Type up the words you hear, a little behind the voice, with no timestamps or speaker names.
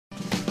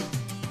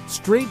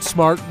Street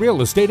Smart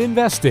Real Estate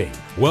Investing.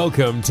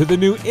 Welcome to the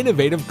new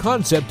innovative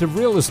concept of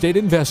real estate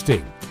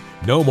investing.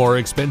 No more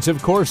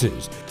expensive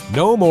courses.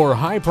 No more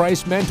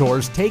high-priced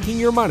mentors taking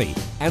your money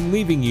and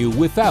leaving you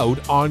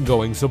without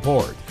ongoing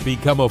support.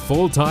 Become a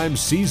full-time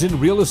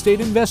seasoned real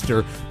estate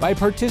investor by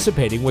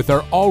participating with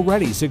our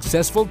already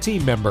successful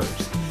team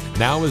members.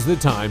 Now is the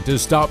time to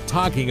stop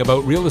talking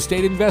about real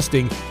estate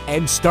investing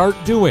and start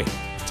doing.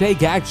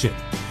 Take action.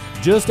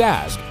 Just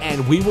ask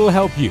and we will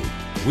help you.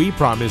 We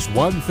promise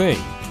one thing: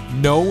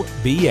 no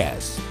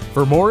BS.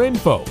 For more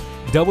info,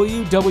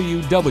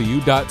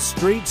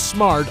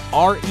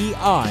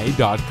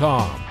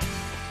 www.streetsmartrei.com.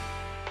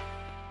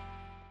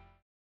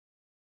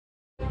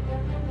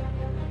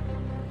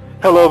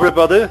 Hello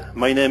everybody,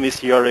 my name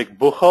is Jarek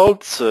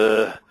Buchholz,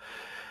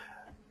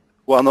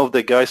 one of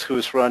the guys who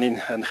is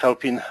running and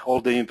helping all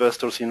the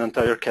investors in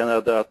entire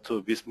Canada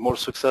to be more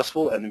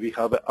successful, and we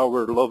have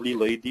our lovely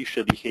lady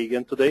Shelly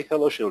Hagen today.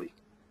 Hello Shelly.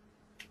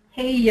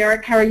 Hey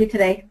Jarek, how are you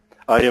today?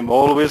 I am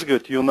always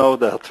good, you know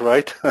that,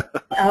 right?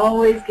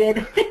 Always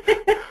good.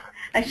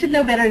 I should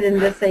know better than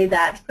to say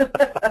that.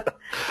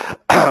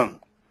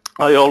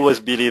 I always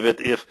believe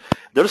it. If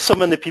there's so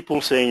many people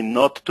saying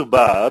not too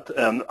bad,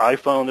 and I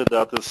found it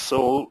that is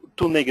so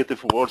two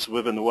negative words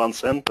within one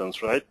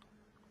sentence, right?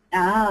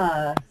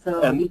 Ah,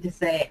 so you just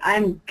say,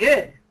 I'm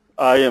good.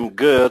 I am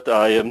good,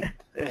 I am,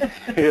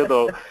 you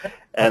know,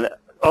 and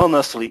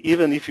honestly,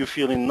 even if you're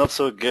feeling not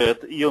so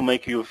good, it'll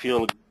make you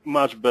feel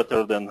much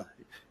better than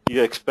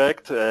you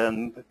expect,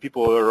 and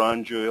people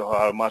around you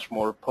are much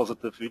more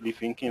positively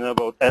thinking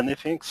about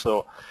anything.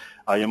 So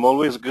I am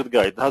always a good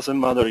guy. It doesn't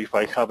matter if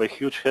I have a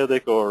huge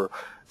headache or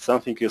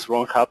something is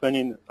wrong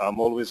happening, I'm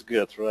always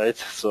good, right?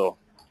 So,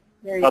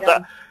 there you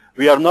go.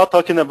 We are not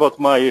talking about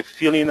my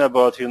feeling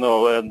about, you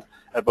know, and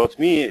about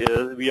me.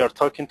 We are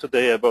talking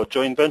today about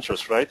joint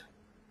ventures, right?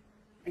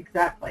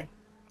 Exactly.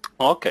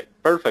 Okay,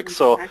 perfect.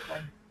 Exactly. So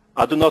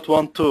I do not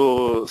want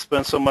to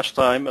spend so much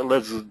time.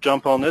 Let's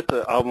jump on it.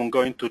 I'm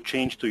going to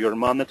change to your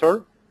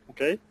monitor,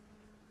 okay?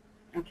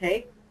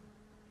 Okay.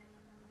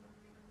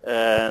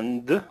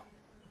 And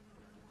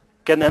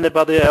can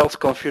anybody else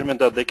confirm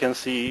that they can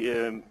see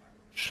Madam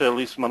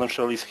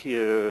Shelly's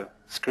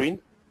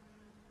screen?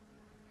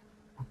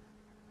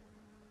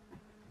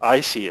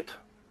 I see it.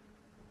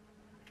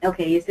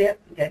 Okay, you see it?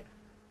 Okay.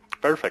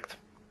 Perfect.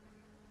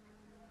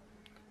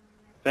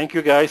 Thank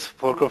you guys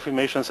for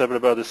confirmations.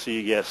 Everybody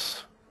see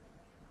yes.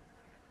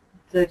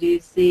 So do you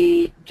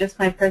see just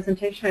my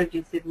presentation, or do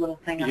you see the little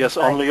thing on yes,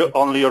 the side?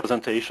 only your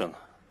presentation.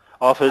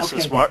 Office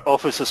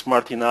is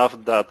smart enough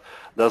that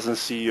doesn't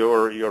see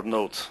your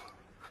notes.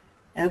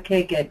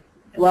 Okay, good.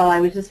 Well,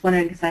 I was just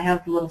wondering because I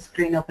have the little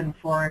screen open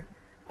for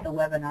the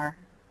webinar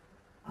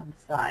on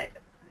the side.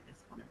 I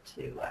just wanted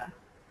to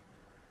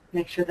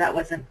make sure that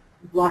wasn't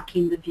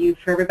blocking the view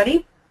for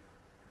everybody.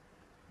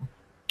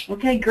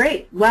 Okay,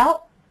 great.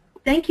 Well,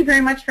 thank you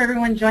very much for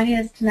everyone joining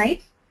us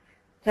tonight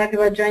to talk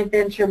about joint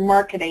venture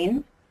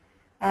marketing.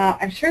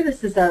 I'm sure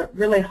this is a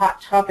really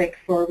hot topic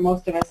for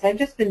most of us. I've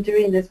just been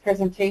doing this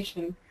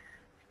presentation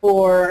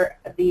for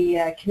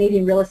the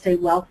Canadian Real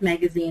Estate Wealth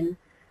magazine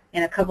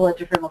in a couple of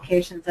different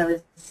locations. I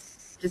was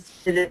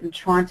just did it in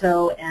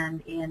Toronto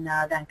and in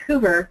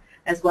Vancouver,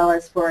 as well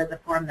as for the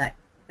forum that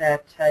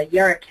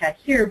Jarek had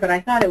here. But I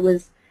thought it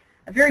was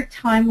a very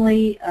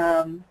timely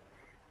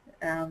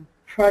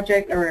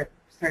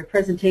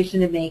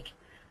presentation to make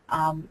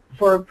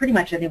for pretty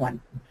much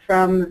anyone.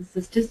 From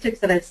statistics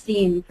that I've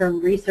seen from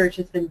research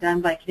that's been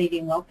done by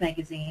Canadian Wealth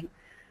magazine,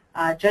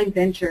 joint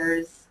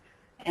ventures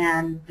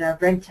and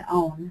rent to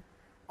own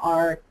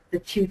are the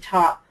two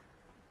top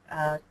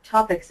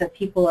topics that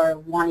people are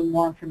wanting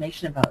more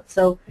information about.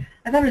 So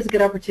I thought it was a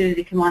good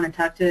opportunity to come on and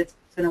talk to it.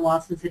 It's been a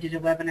while since I did a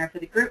webinar for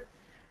the group.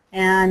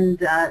 And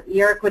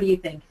Jarek, what do you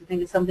think? Do you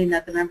think it's something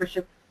that the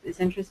membership is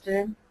interested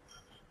in?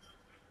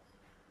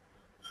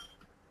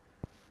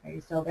 Are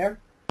you still there?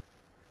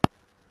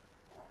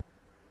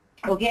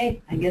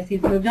 Okay, I guess he's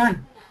moved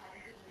on.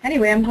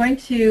 Anyway, I'm going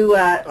to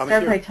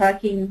start by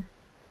talking.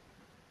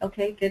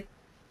 Okay, good.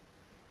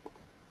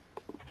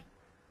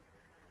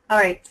 All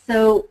right,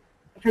 so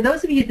for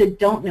those of you that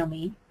don't know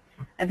me,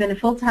 I've been a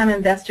full-time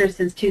investor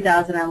since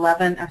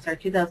 2011. I'm sorry,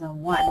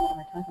 2001. What am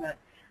I talking about?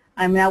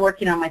 I'm now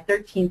working on my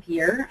 13th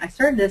year. I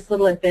started this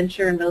little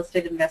adventure in real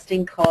estate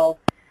investing called,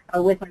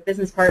 with my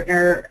business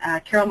partner,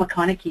 Carol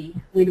McConaughey.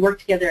 We'd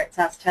worked together at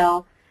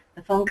SaskTel,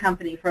 the phone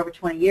company, for over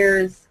 20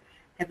 years,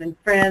 have been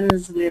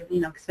friends with,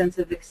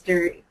 extensive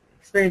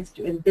experience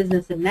in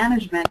business and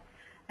management,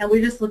 and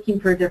we're just looking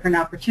for a different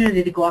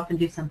opportunity to go off and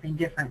do something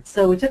different.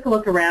 So we took a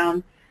look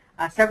around.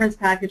 A severance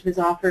package was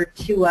offered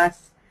to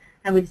us,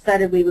 and we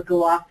decided we would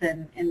go off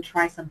and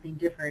try something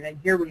different, and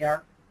here we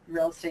are,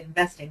 real estate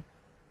investing.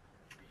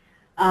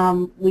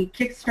 We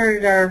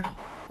kickstarted our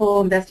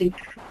whole investing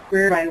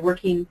career by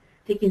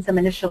taking some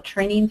initial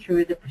training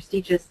through the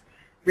prestigious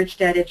Rich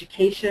Dad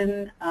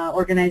Education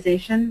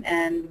organization,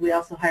 and we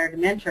also hired a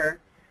mentor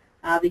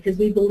because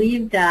we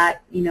believe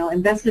that,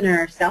 invest in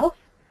ourselves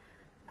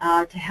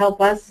to help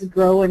us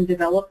grow and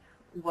develop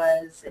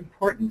was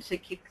important to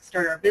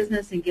kickstart our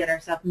business and get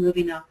ourselves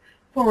moving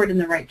forward in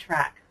the right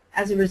track.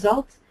 As a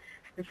result,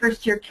 the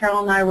first year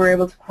Carol and I were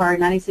able to acquire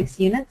 96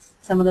 units,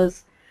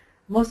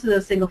 most of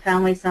those single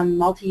family, some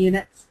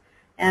multi-units,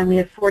 and we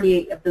had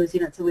 48 of those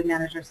units that we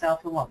managed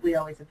ourselves in what we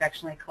always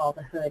affectionately call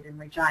the Hood in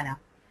Regina.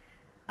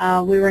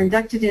 We were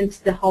inducted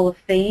into the Hall of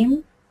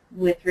Fame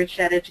with Rich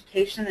Dad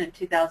Education in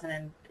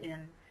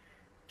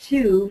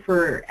 2002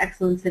 for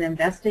excellence in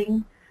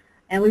investing,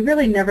 and we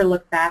really never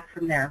looked back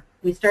from there.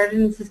 We started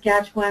in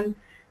Saskatchewan,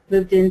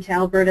 moved into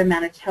Alberta,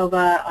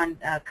 Manitoba, on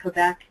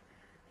Quebec,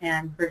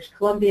 and British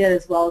Columbia,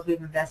 as well as we've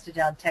invested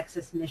out in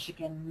Texas,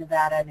 Michigan,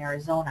 Nevada, and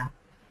Arizona.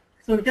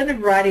 So we've done a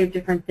variety of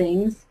different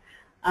things.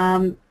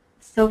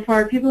 So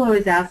far, people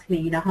always ask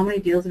me, how many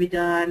deals have we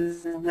done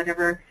and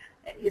whatever.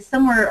 It's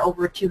somewhere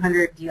over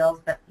 200 deals,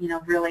 but,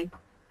 really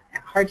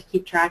hard to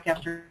keep track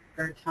after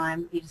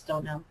time. You just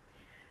don't know.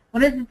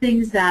 One of the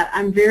things that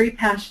I'm very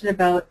passionate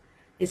about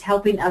is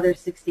helping others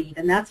succeed,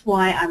 and that's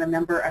why I'm a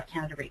member of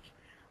Canada REIC.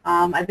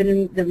 I've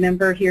been the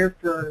member here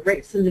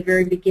right since the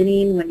very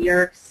beginning. When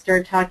Eric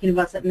started talking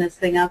about setting this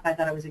thing up, I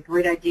thought it was a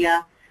great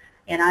idea,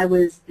 and I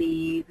was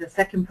the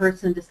second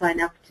person to sign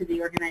up to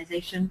the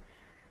organization.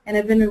 And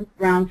I've been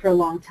around for a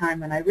long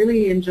time, and I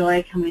really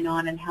enjoy coming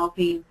on and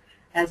helping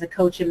as a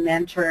coach and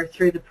mentor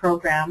through the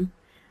program,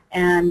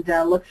 and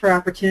look for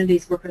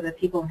opportunities to work with other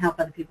people and help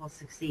other people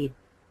succeed.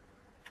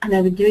 And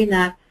I've been doing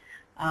that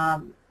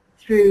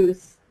through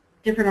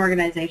different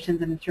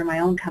organizations and through my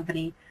own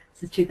company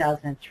since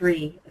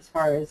 2003, as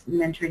far as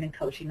mentoring and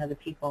coaching other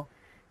people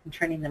and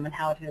training them on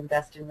how to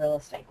invest in real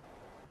estate.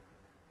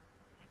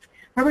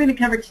 What we're going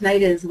to cover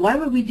tonight is, why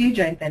would we do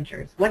joint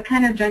ventures? What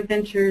kind of joint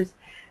ventures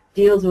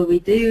deals will we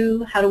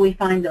do? How do we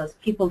find those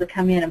people to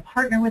come in and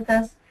partner with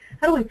us?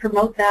 How do we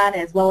promote that,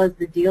 as well as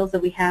the deals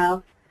that we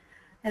have?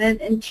 And then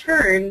in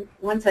turn,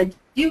 once I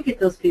do get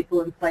those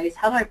people in place,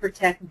 how do I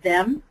protect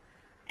them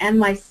and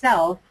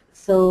myself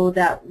so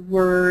that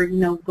we're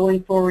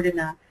going forward in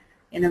a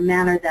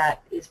manner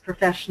that is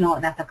professional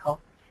and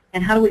ethical?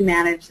 And how do we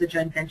manage the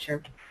joint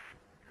venture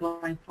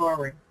going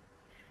forward?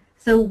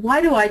 So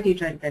why do I do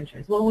joint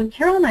ventures? Well, when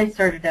Carol and I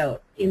started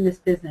out in this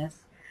business,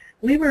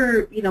 we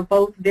were,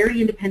 both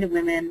very independent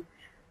women.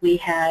 We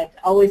had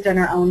always done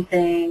our own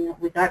thing.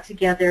 We got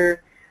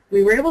together.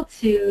 We were able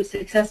to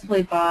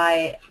successfully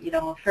buy,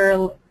 a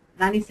fair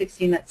 96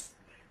 units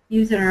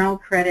using our own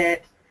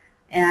credit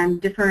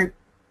and different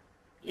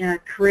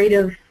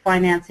creative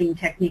financing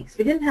techniques.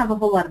 We didn't have a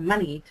whole lot of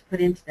money to put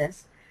into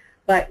this,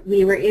 but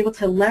we were able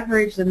to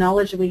leverage the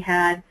knowledge that we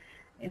had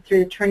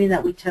through the training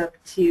that we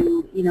took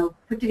to,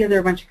 put together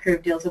a bunch of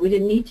creative deals that we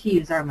didn't need to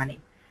use our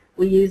money.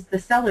 We used the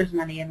seller's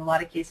money in a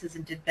lot of cases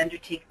and did vendor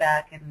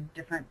take-back and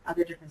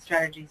other different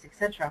strategies,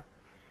 etc.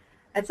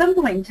 At some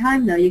point in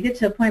time, though, you get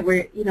to a point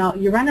where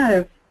you run out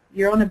of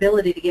your own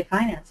ability to get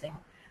financing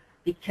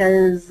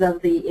because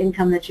of the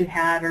income that you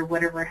had or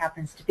whatever it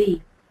happens to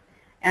be.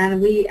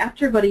 And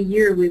after about a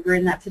year, we were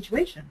in that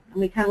situation, and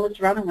we kind of looked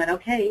around and went,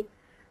 okay,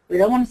 we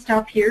don't want to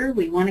stop here.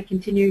 We want to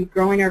continue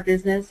growing our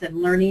business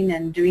and learning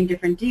and doing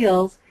different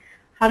deals.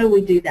 How do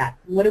we do that?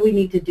 What do we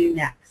need to do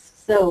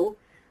next? So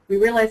we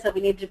realized that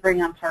we needed to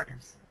bring on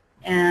partners,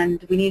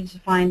 and we needed to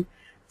find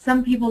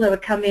some people that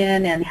would come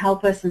in and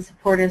help us and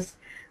support us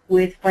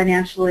with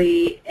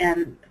financially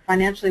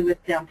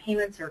with down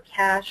payments or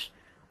cash,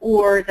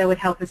 or that would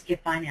help us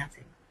get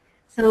financing.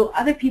 So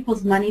other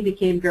people's money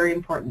became very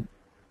important,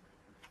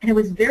 and it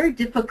was very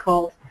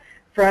difficult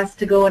for us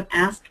to go and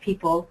ask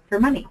people for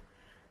money.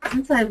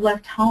 Since I've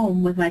left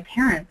home with my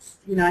parents,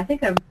 I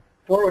think I've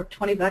borrowed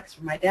 $20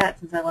 from my dad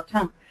since I left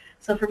home.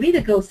 So for me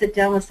to go sit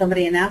down with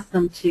somebody and ask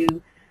them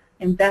to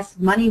invest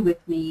money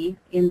with me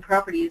in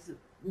properties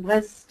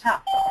was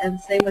tough, and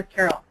same with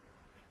Carol.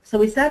 So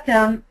we sat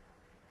down,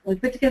 we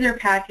put together a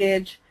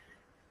package,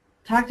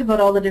 talked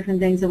about all the different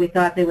things that we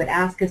thought they would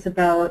ask us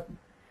about,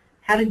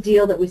 had a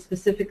deal that we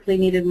specifically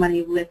needed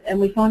money with, and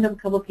we phoned up a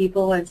couple of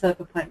people and set up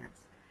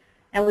appointments.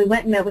 And we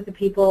went and met with the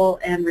people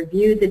and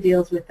reviewed the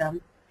deals with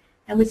them.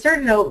 And we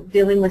started out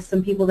dealing with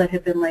some people that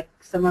had been like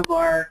some of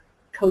our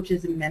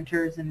coaches and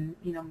mentors and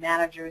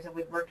managers that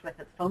we'd worked with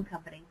at the phone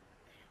company.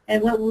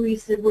 And what we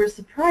were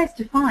surprised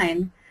to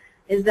find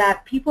is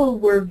that people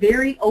were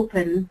very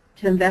open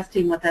to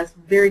investing with us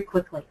very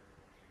quickly.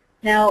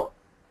 Now,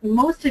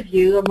 most of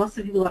you, or most of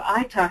the people that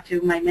I talk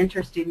to, my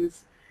mentor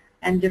students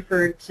and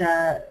different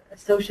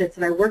associates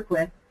that I work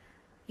with,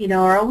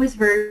 are always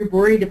very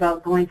worried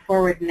about going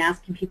forward and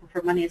asking people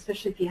for money,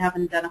 especially if you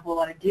haven't done a whole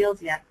lot of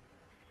deals yet.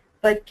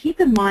 But keep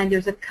in mind,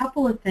 there's a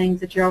couple of things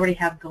that you already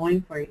have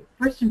going for you.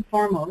 First and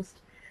foremost,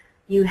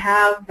 you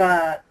have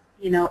a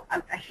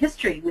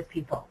history with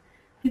people.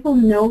 People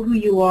know who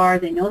you are.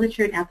 They know that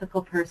you're an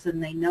ethical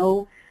person. They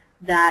know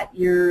that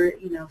you're,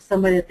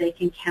 somebody that they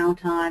can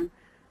count on.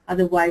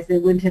 Otherwise, they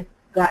wouldn't have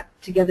got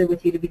together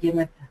with you to begin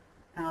with,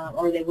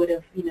 or they would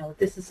have,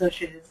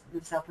 disassociated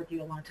themselves with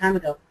you a long time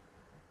ago.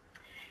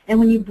 And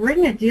when you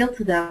bring a deal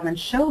to them and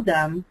show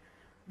them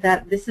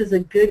that this is a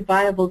good,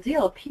 viable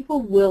deal,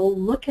 people will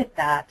look at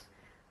that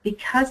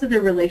because of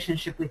their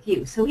relationship with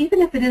you. So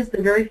even if it is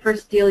the very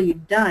first deal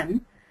you've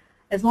done,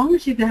 as long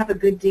as you have a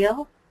good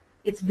deal,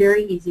 it's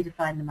very easy to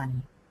find the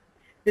money.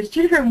 There's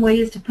two different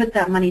ways to put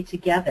that money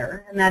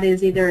together, and that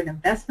is either an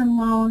investment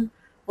loan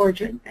or a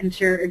joint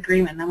venture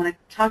agreement. And I want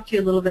to talk to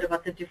you a little bit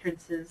about the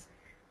differences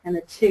in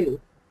the two.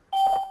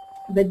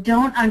 But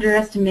don't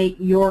underestimate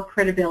your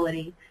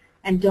credibility,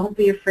 and don't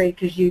be afraid,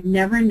 because you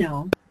never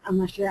know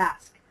unless you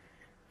ask.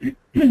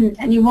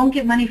 And you won't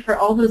get money for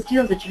all those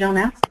deals that you don't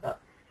ask about.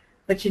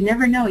 But you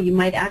never know, you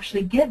might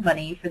actually get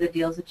money for the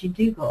deals that you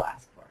do go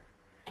ask for.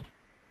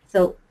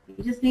 So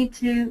you just need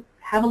to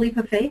have a leap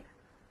of faith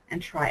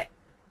and try it.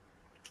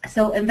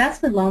 So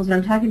investment loans, when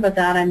I'm talking about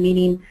that, I'm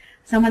meaning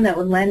someone that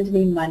would lend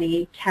me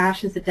money,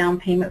 cash as a down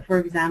payment, for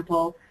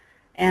example,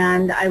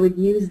 and I would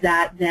use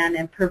that then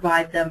and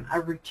provide them a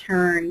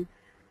return,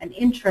 an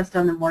interest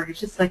on the mortgage,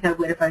 just like I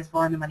would if I was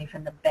borrowing the money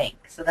from the bank.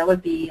 So that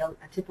would be a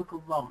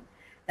typical loan.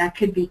 That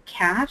could be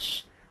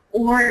cash,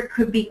 or it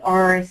could be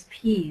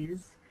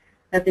RSPs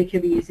that they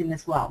could be using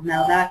as well.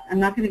 Now that, I'm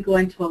not going to go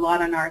into a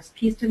lot on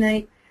RSPs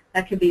tonight.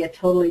 That could be a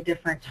totally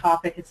different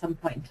topic at some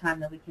point in time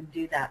that we can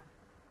do that.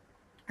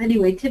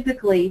 Anyway,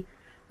 typically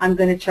I'm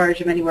going to charge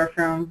them anywhere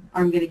from,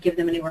 or I'm going to give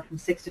them anywhere from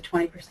 6 to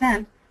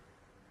 20%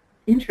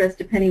 interest,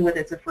 depending whether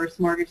it's a first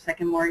mortgage,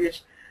 second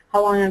mortgage,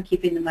 how long I'm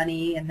keeping the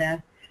money, and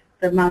the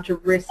amount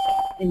of risk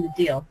in the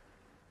deal.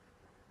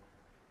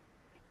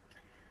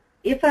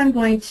 If I'm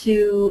going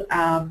to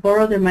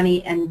borrow their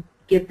money and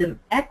give them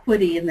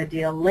equity in the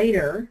deal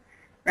later,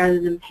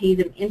 rather than pay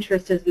them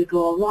interest as we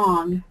go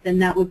along, then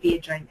that would be a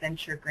joint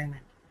venture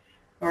agreement,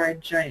 or a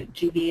joint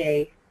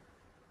GVA,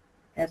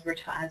 as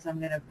I'm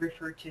going to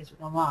refer to as we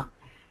go along.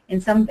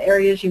 In some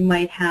areas you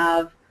might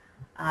have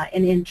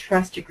an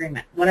in-trust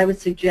agreement. What I would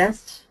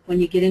suggest when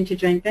you get into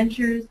joint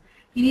ventures,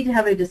 you need to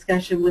have a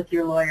discussion with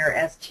your lawyer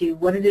as to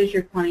what it is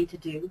you're planning to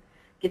do,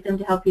 get them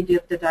to help you do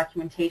up the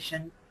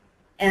documentation,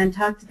 and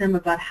talk to them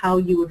about how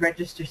you would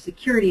register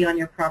security on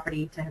your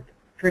property to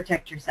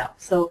protect yourself.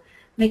 So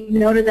make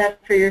note of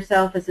that for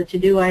yourself as a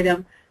to-do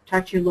item.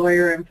 Talk to your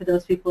lawyer, and for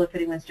those people, if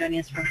anyone's joining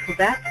us from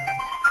Quebec,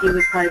 you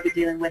would probably be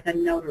dealing with a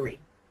notary.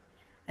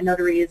 A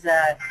notary is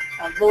a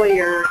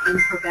lawyer in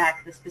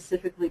Quebec that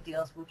specifically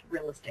deals with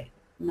real estate,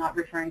 not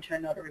referring to a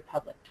notary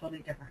public, totally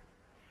different.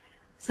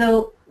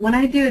 So when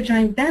I do a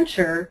joint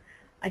venture,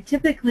 I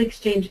typically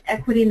exchange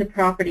equity in the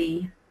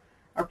property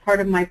or part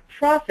of my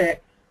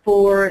profit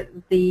for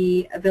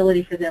the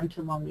ability for them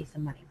to loan me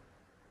some money.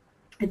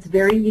 It's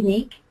very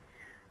unique.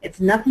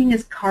 Nothing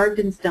is carved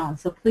in stone,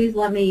 so please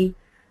let me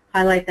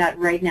highlight that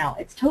right now.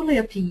 It's totally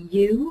up to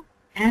you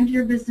and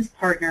your business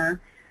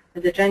partner,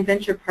 or the joint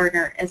venture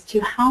partner, as to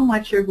how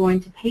much you're going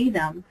to pay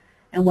them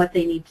and what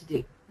they need to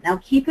do. Now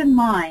keep in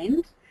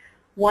mind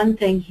one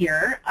thing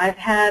here. I've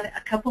had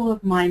a couple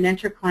of my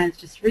mentor clients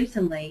just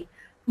recently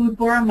who would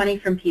borrow money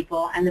from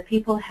people, and the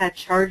people had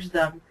charged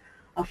them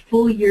a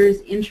full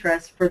year's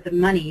interest for the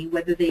money,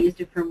 whether they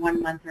used it for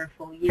 1 month or a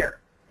full year.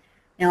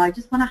 Now I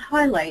just want to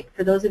highlight,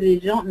 for those of you who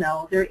don't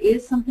know, there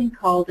is something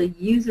called a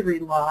usury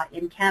law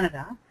in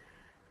Canada,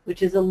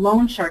 which is a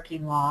loan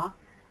sharking law,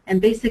 and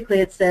basically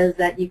it says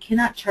that you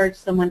cannot charge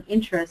someone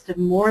interest of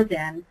more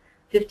than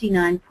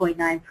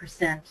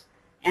 59.9%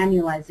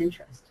 annualized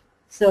interest.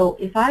 So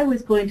if I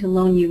was going to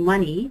loan you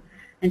money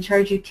and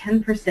charge you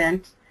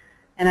 10%,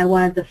 and I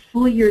wanted the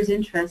full year's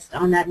interest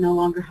on that, no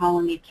longer how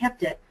long you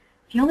kept it,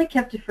 if you only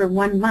kept it for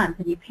 1 month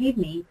and you paid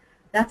me,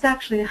 that's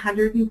actually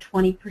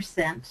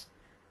 120%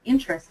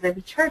 interest that I'd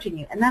be charging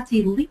you, and that's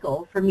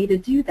illegal for me to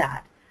do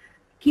that.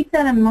 Keep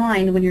that in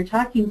mind when you're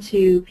talking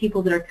to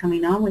people that are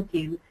coming on with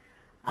you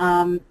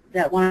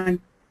that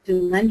want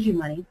to lend you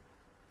money.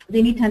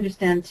 They need to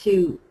understand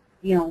too,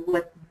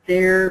 what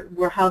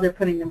how they're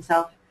putting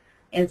themselves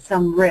in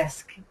some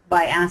risk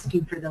by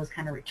asking for those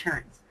kind of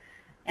returns.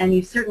 And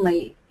you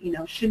certainly,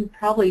 should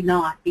probably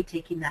not be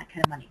taking that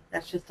kind of money.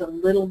 That's just a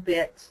little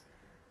bit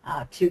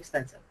too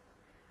expensive.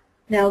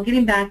 Now,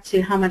 getting back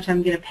to how much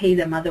I'm going to pay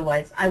them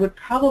otherwise, I would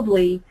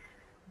probably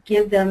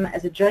give them,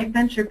 as a joint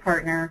venture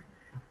partner,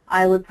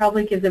 I would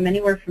probably give them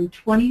anywhere from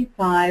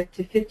 25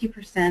 to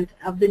 50%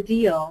 of the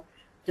deal,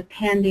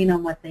 depending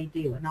on what they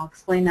do. And I'll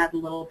explain that a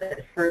little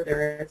bit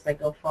further as I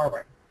go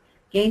forward.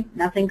 Okay,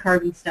 nothing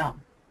carved in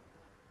stone.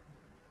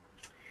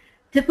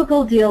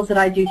 Typical deals that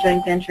I do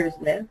joint ventures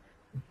with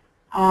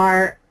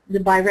are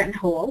the buy, rent, and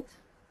hold,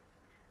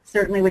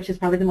 certainly, which is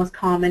probably the most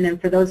common. And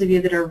for those of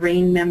you that are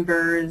REIN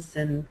members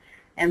and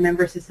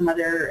members of some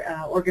other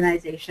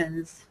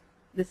organizations,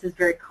 this is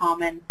very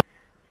common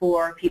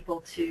for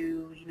people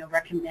to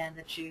recommend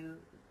that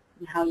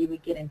how you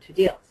would get into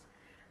deals.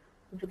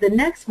 But the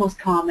next most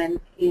common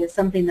is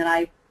something that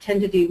I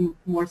tend to do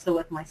more so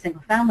with my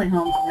single family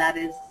homes, and that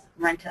is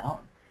rent to own.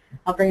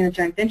 I'll bring in a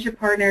joint venture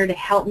partner to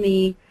help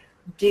me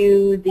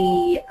do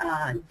the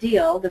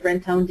deal, the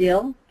rent to own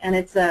deal, and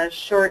it's a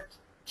short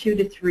 2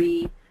 to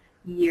 3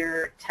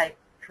 year type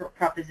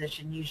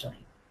proposition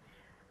usually.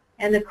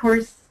 And of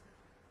course,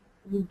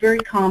 very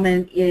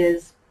common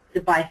is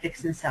the buy,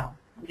 fix, and sell.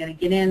 I'm going to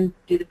get in,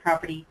 do the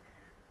property,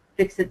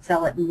 fix it,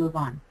 sell it, and move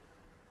on.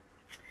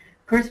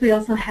 course, we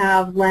also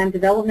have land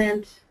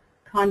development,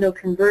 condo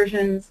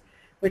conversions,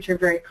 which are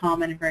very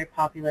common and very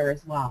popular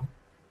as well.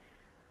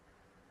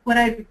 What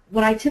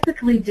I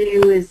typically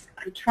do is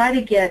I try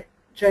to get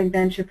joint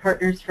venture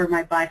partners for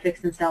my buy,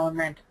 fix, and sell and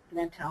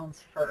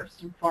rent-to-owns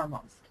first and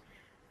foremost,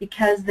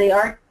 because they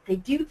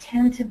do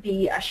tend to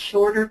be a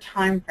shorter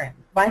time frame.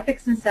 Buy,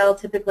 fix, and sell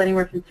typically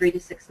anywhere from 3 to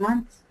 6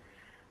 months.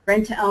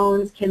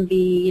 Rent-to-owns can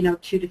be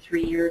 2 to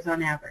 3 years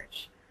on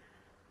average.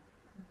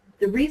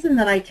 The reason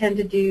that I tend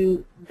to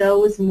do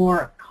those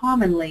more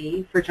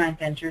commonly for joint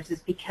ventures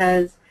is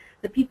because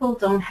the people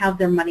don't have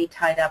their money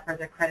tied up or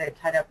their credit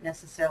tied up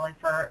necessarily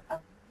for a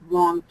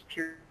long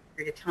period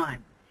of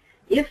time.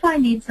 If I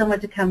need someone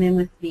to come in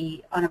with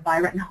me on a buy,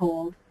 rent, and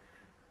hold,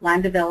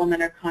 land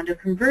development, or condo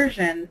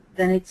conversion,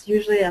 then it's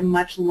usually a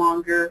much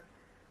longer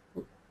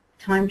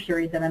time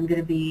period that I'm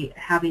going to be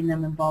having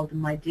them involved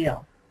in my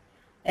deal.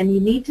 And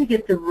you need to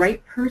get the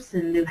right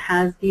person who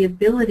has the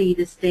ability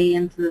to stay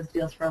into those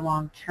deals for a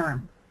long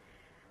term.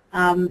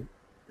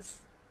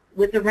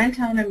 With the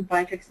rent-own and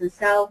buy, fix, and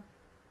sell,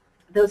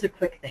 those are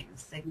quick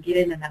things. They can get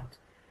in and out.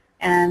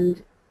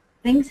 And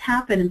things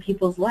happen in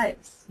people's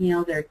lives.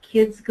 Their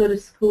kids go to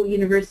school,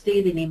 university,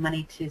 they need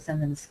money to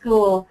send them to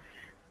school.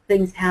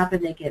 Things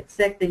happen, they get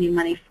sick, they need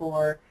money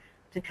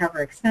to cover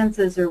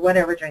expenses or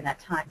whatever during that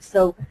time.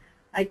 So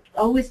I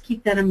always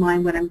keep that in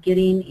mind when I'm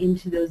getting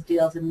into those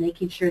deals and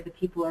making sure that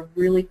people are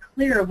really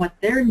clear on what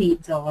their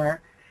needs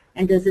are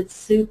and does it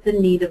suit the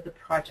need of the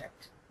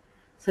project.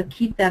 So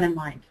keep that in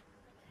mind.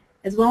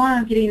 As well, when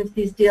I'm getting into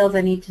these deals,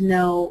 I need to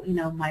know,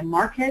 my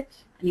market.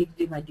 I need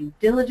to do my due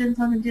diligence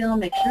on the deal,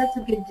 make sure it's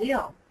a good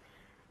deal.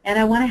 And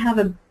I want to have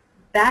a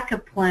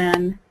backup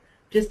plan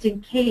just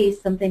in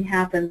case something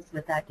happens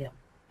with that deal.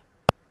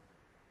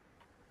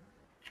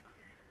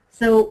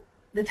 So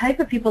the type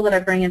of people that I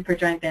bring in for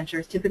joint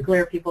ventures typically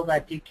are people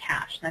that do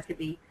cash. That could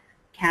be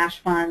cash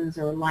funds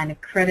or line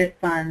of credit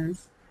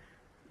funds,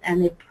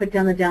 and they put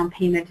down the down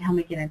payment to help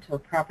me get into a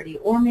property.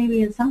 Or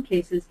maybe in some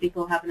cases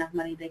people have enough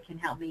money they can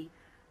help me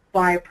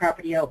buy a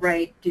property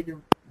outright, do the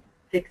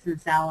fix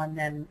and sell, and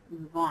then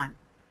move on.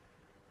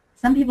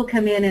 Some people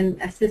come in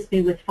and assist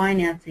me with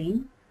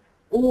financing,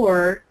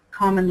 or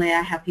commonly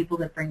I have people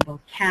that bring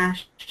both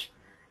cash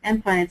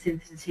and financing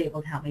to the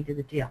table to help me do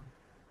the deal.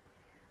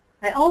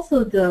 I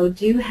also, though,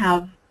 do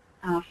have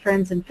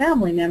friends and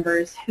family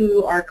members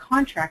who are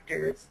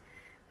contractors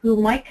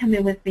who might come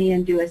in with me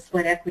and do a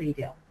sweat equity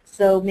deal.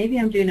 So maybe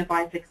I'm doing a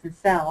buy, fix, and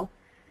sell,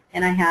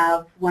 and I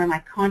have one of my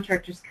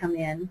contractors come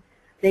in.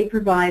 They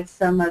provide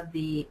some of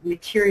the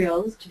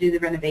materials to do the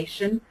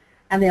renovation,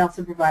 and they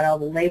also provide all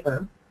the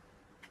labor.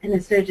 And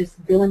instead of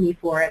just billing me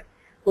for it,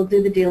 we'll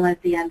do the deal, and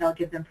at the end I'll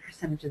give them a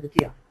percentage of the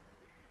deal.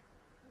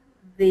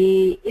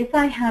 If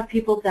I have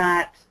people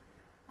that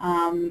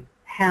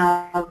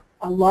have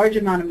a large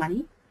amount of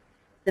money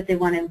that they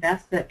want to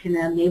invest that can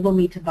enable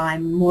me to buy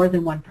more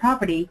than one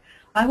property,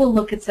 I will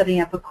look at setting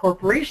up a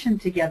corporation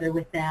together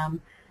with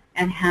them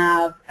and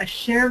have a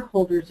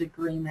shareholders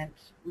agreement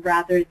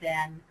rather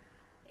than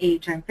a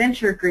joint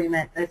venture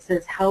agreement that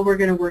says how we're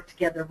going to work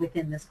together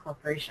within this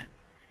corporation.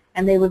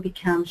 And they would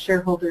become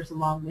shareholders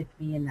along with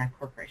me in that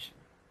corporation.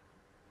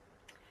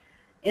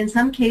 In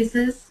some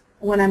cases,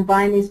 when I'm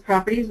buying these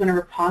properties,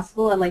 whenever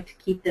possible, I like to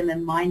keep them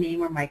in my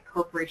name or my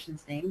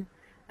corporation's name.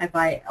 I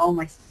buy all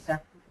my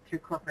stuff through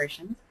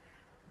corporations.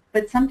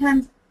 But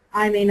sometimes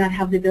I may not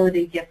have the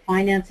ability to get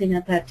financing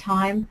at that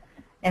time,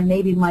 and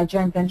maybe my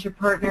joint venture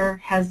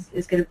partner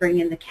is going to bring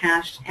in the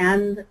cash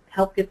and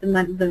help get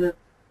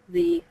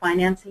the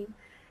financing.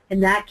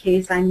 In that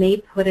case, I may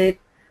put it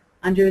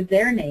under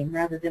their name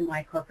rather than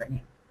my corporate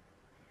name.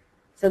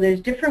 So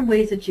there's different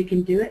ways that you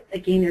can do it.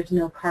 Again, there's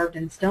no carved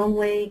in stone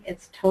way.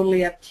 It's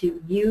totally up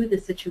to you, the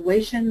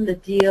situation, the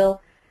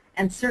deal,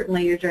 and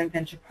certainly your joint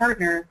venture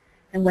partner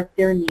and what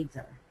their needs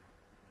are.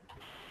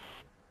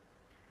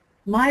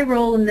 My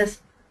role in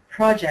this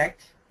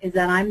project is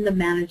that I'm the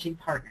managing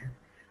partner.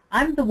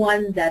 I'm the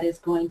one that is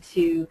going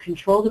to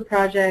control the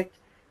project,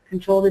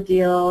 control the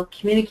deal,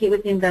 communicate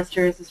with the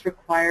investors as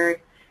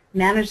required,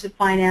 manage the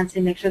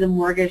financing, make sure the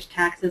mortgage,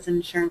 taxes, and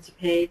insurance are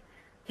paid,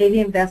 pay the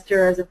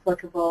investor as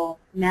applicable,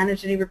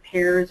 manage any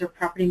repairs or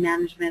property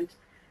management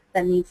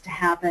that needs to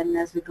happen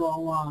as we go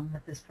along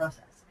with this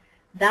process.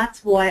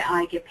 That's why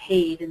I get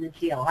paid in the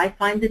deal. I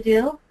find the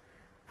deal,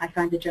 I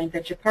find the joint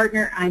venture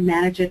partner, I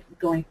manage it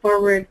going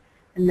forward,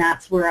 and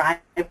that's where I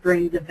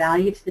bring the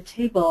value to the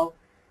table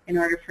in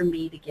order for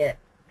me to get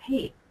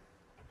paid.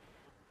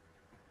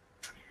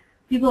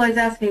 People always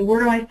ask me,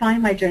 where do I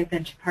find my joint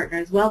venture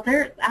partners? Well,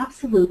 they're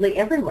absolutely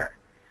everywhere.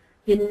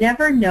 You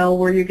never know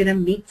where you're going to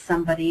meet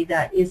somebody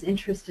that is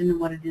interested in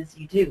what it is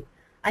you do.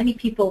 I meet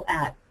people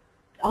at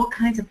all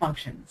kinds of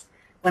functions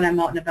when I'm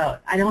out and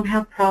about. I don't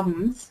have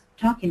problems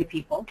talking to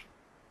people,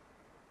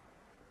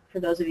 for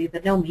those of you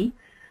that know me.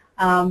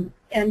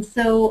 And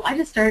so I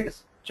just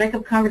strike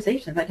up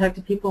conversations. I talk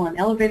to people in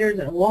elevators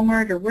at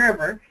Walmart or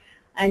wherever,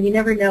 and you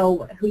never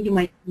know who you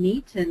might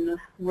meet and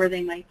where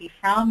they might be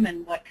from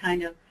and what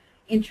kind of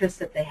interests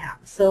that they have.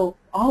 So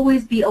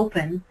always be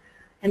open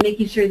and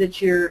making sure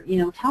that you're,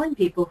 telling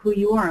people who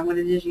you are and what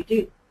it is you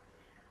do.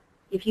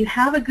 If you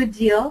have a good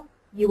deal,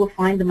 you will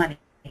find the money,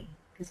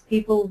 because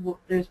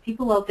there's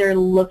people out there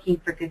looking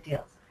for good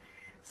deals.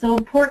 So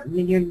important,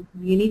 and you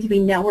need to be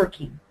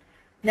networking.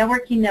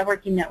 Networking,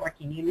 networking,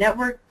 networking.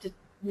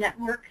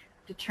 Network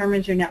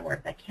determines your net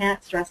worth. I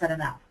can't stress that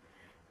enough.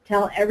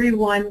 Tell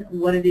everyone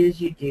what it is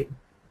you do.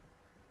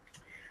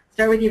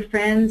 Start with your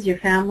friends, your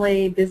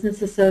family,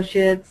 business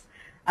associates,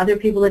 other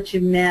people that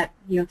you've met,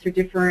 through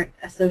different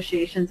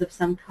associations of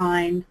some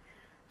kind.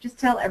 Just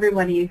tell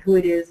everybody who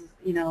it is,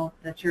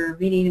 that you're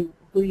meeting,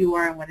 who you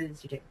are, and what it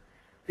is you do.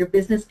 Your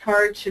business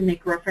card should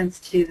make reference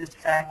to the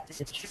fact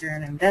that you're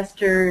an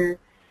investor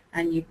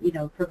and you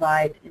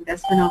provide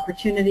investment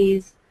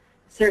opportunities.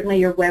 Certainly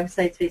your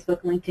websites,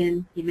 Facebook,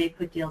 LinkedIn, you may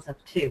put deals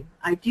up too.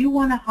 I do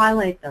want to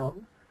highlight, though,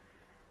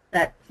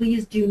 that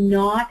please do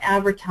not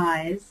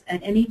advertise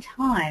at any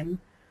time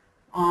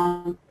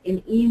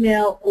in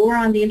email or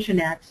on the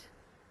internet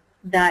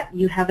that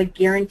you have a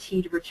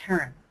guaranteed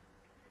return,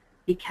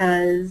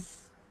 because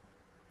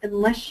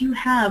unless you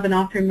have an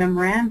offering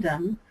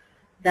memorandum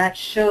that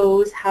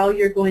shows how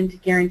you're going to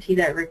guarantee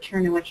that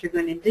return and what you're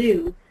going to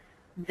do,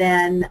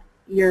 then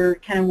you're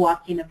kind of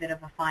walking a bit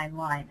of a fine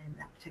line in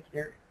that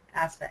particular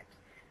aspect.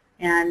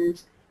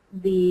 And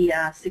the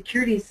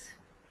Securities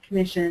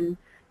Commission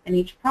in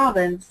each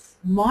province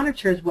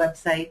monitors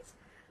websites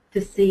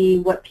to see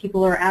what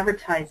people are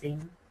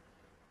advertising.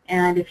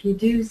 And if you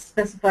do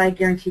specify a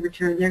guaranteed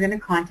return, they're going to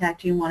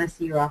contact you and want to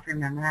see your offering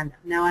memorandum.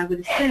 Now, I would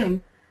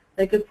assume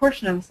that a good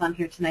portion of us on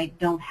here tonight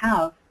don't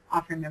have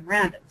offering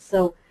memorandums.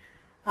 So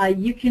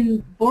you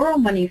can borrow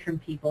money from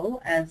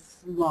people as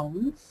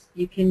loans.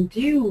 You can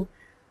do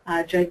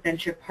joint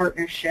venture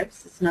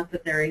partnerships. It's not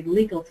that they're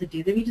illegal to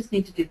do them. You just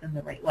need to do them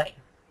the right way.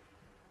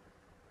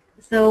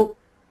 So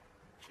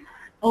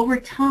over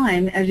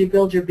time, as you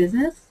build your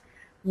business,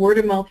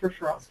 word-of-mouth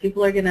referrals.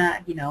 People are going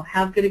to,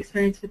 have good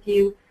experience with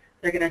you.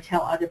 They're going to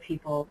tell other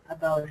people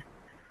about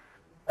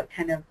what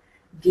kind of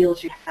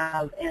deals you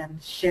have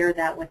and share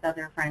that with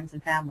other friends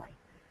and family.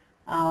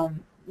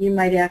 You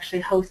might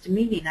actually host a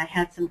meeting. I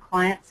had some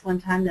clients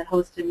one time that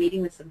hosted a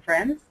meeting with some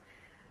friends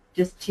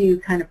just to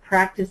kind of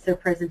practice their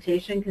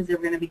presentation, because they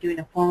were going to be doing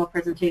a formal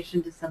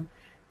presentation to some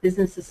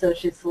business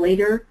associates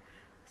later.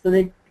 So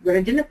they were at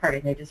a dinner party.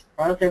 They just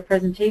brought out their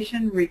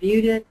presentation,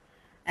 reviewed it,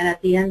 and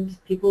at the end,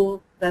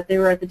 people that they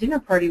were at the dinner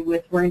party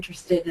with were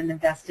interested in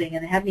investing,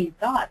 and they hadn't even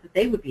thought that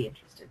they would be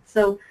interested.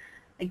 So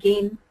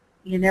again,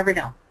 you never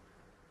know.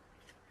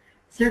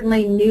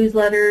 Certainly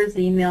newsletters,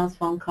 emails,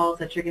 phone calls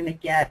that you're going to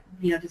get,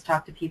 just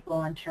talk to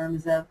people in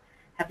terms of,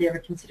 have they ever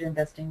considered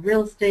investing in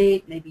real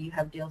estate? Maybe you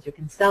have deals you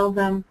can sell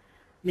them.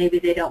 Maybe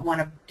they don't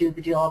want to do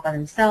the deal all by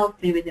themselves.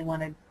 Maybe they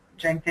want to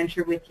joint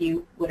venture with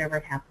you, whatever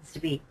it happens to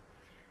be.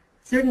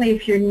 Certainly,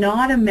 if you're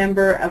not a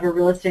member of a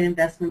real estate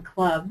investment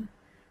club,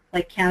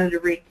 like Canada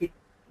REIT,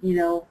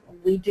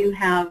 we do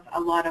have a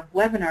lot of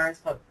webinars,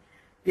 but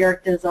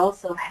Bjork does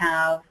also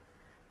have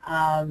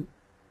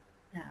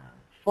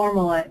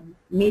formal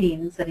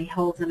meetings that he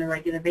holds on a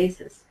regular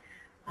basis.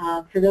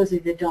 For those of you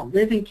that don't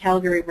live in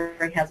Calgary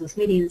where he has those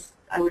meetings,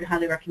 I would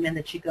highly recommend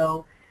that you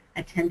go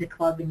attend a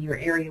club in your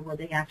area where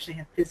they actually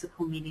have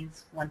physical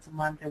meetings once a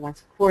month or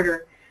once a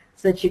quarter,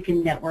 so that you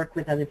can network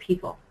with other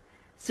people.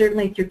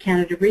 Certainly through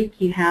Canada REIT,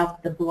 you have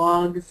the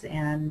blogs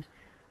and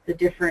the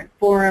different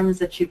forums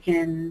that you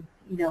can,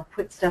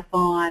 put stuff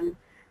on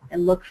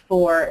and look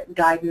for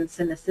guidance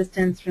and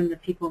assistance from the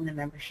people in the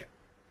membership.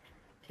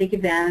 Take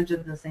advantage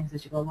of those things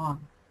as you go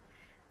along.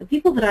 The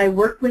people that I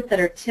work with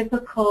that are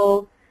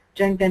typical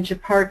joint venture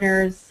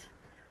partners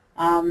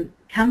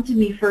come to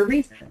me for a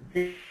reason.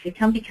 They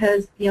come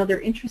because, they're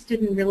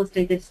interested in real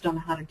estate, they just don't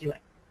know how to do it.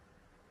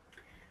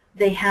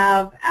 They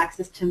have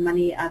access to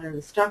money out of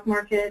the stock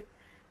market.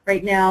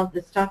 Right now,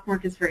 the stock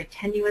market is very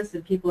tenuous,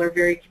 and people are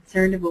very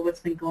concerned about what's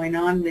been going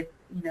on with,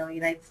 the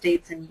United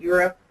States and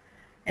Europe,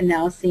 and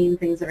now seeing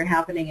things that are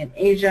happening in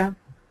Asia.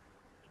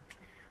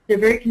 They're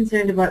very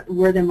concerned about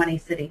where their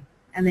money's sitting,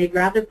 and they'd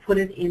rather put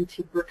it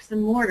into bricks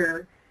and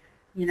mortar,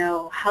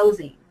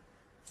 housing,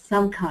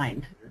 some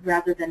kind,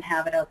 rather than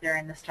have it out there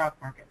in the stock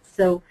market.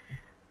 So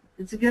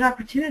it's a good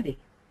opportunity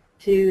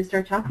to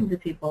start talking to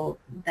people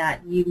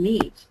that you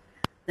meet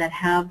that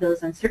have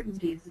those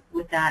uncertainties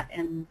with that,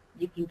 and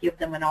you can give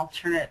them an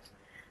alternate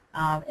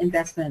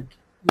investment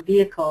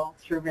vehicle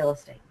through real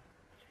estate.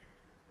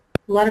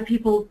 A lot of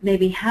people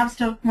maybe have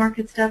stock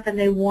market stuff and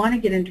they want to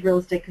get into real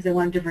estate because they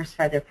want to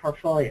diversify their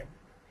portfolio.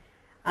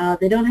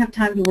 They don't have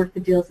time to work the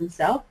deals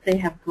themselves. They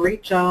have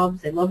great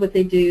jobs. They love what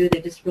they do.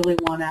 They just really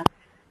want to,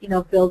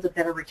 build a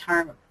better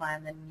retirement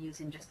plan than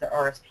using just their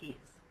RSPs.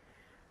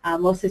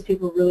 Most of these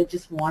people really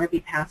just want to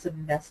be passive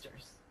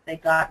investors. They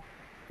got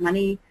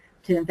money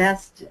to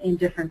invest in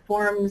different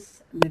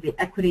forms, maybe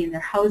equity in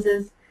their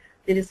houses.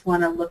 They just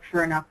want to look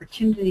for an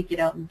opportunity to get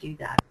out and do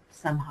that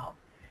somehow.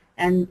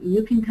 And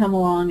you can come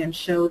along and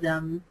show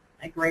them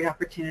a great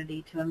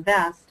opportunity to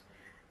invest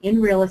in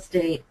real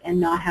estate and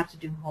not have to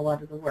do a whole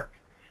lot of the work.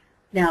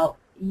 Now,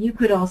 you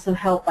could also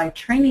help by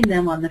training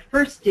them on the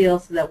first deal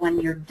so that when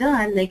you're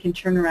done, they can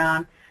turn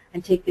around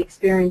and take the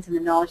experience and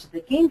the knowledge that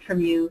they gained from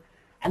you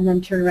and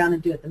then turn around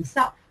and do it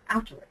themselves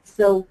afterwards.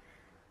 So,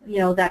 you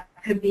know, that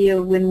could be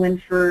a win-win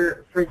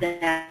for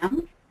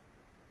them.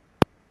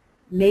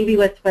 Maybe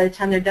by the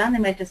time they're done, they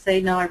might just say,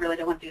 no, I really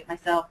don't want to do it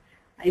myself.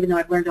 Even though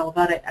I've learned all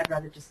about it, I'd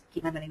rather just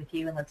keep my money with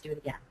you and let's do it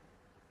again.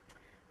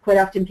 Quite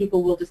often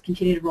people will just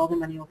continue to roll their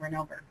money over and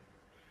over.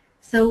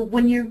 So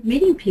when you're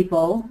meeting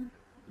people,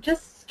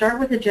 just start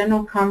with a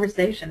general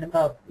conversation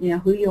about, you know,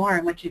 who you are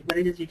and what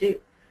it is you do.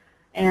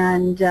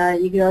 And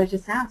you can always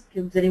just ask,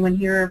 has anyone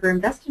here ever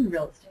invested in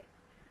real estate?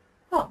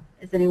 Oh,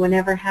 has anyone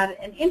ever had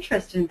an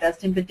interest in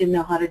investing but didn't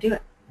know how to do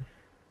it?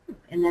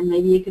 And then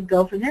maybe you could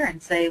go from there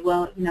and say,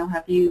 well, you know,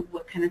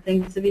 what kind of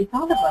things have you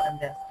thought about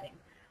investing?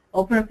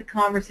 Open up the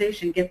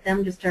conversation, get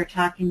them to start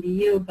talking to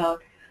you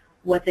about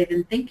what they've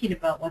been thinking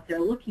about, what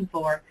they're looking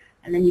for,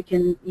 and then you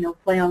can, you know,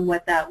 play on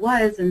what that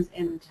was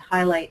and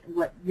highlight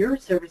what your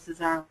services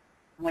are and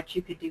what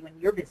you could do in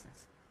your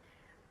business.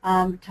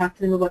 Talk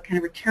to them about what kind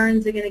of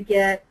returns they're going to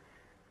get.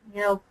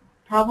 You know,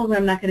 probably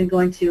I'm not going to go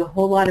into a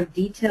whole lot of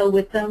detail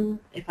with them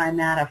if I'm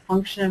at a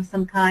function of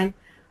some kind.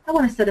 I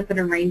want to set up an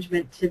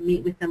arrangement to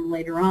meet with them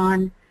later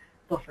on,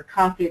 go for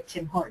coffee at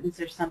Tim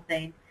Hortons or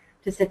something,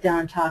 to sit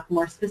down and talk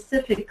more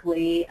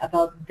specifically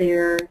about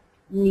their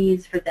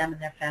needs for them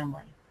and their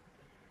family.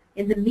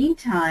 In the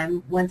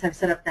meantime, once I've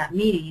set up that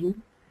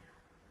meeting,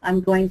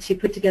 I'm going to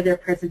put together a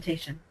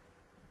presentation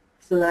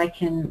so that I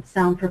can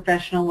sound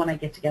professional when I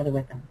get together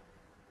with them.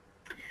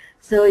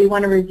 So you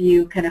want to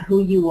review kind of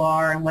who you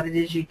are and what it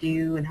is you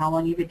do and how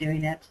long you've been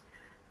doing it.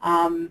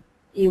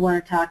 You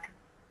want to talk,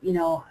 you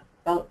know,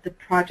 about the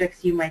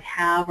projects you might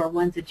have or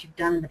ones that you've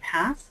done in the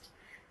past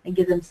and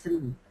give them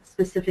some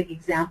specific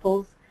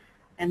examples.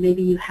 And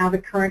maybe you have a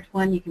current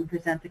one, you can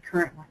present the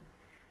current one.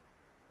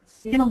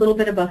 Speak a little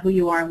bit about who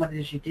you are and what it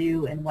is you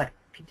do and what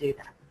could do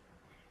that.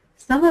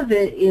 Some of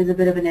it is a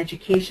bit of an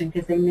education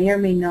because they may or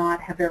may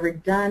not have ever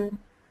done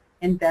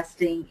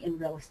investing in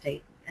real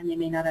estate, and they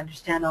may not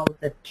understand all of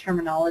the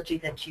terminology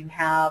that you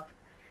have.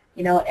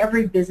 You know,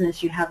 every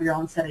business you have your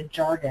own set of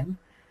jargon,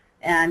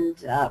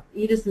 and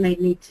you just may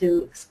need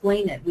to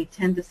explain it. We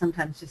tend to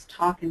sometimes just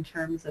talk in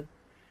terms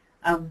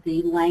of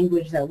the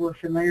language that we're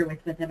familiar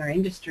with within our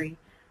industry,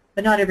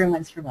 but not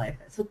everyone's familiar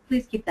with it. So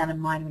please keep that in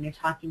mind when you're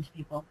talking to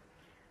people.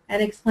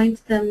 And explain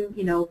to them,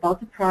 you know, about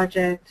the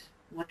project,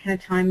 what kind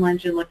of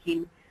timelines you're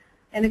looking,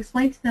 and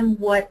explain to them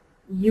what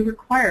you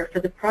require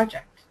for the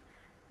project.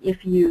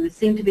 If you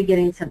seem to be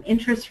getting some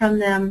interest from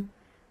them,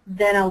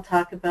 then I'll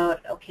talk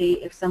about, okay,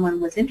 if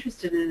someone was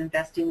interested in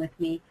investing with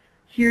me,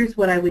 here's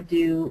what I would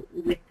do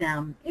with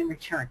them in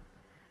return.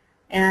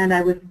 And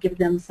I would give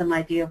them some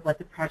idea of what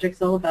the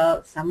project's all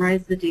about,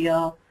 summarize the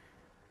deal,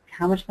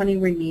 how much money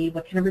we need,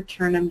 what kind of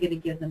return I'm going to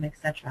give them,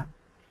 etc.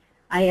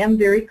 I am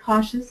very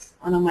cautious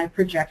on all my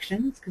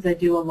projections because I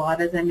do a lot,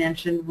 as I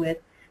mentioned, with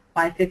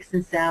buy, fix,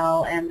 and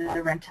sell and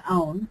the rent to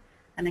own.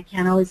 And I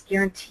can't always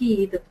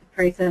guarantee that the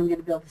price that I'm going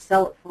to be able to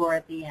sell it for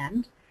at the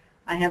end.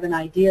 I have an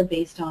idea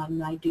based on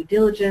my due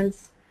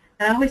diligence.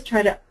 And I always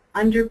try to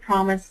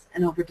under-promise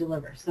and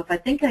over-deliver. So if I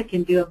think I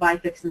can do a buy,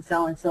 fix, and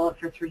sell it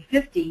for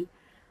 $350,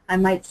 I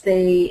might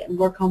say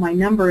work on my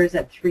numbers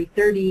at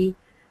 $330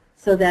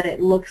 so that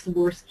it looks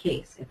worst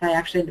case. If I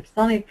actually end up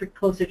selling it for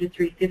closer to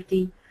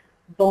 $350,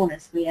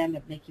 bonus, we end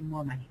up making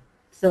more money.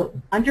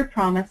 So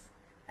under-promise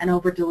and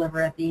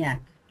over-deliver at the end.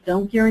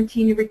 Don't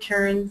guarantee any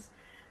returns.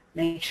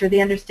 Make sure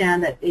they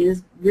understand that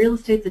real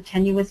estate's a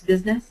tenuous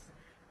business.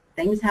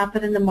 Things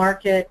happen in the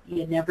market.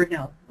 You never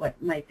know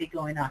what might be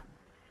going on.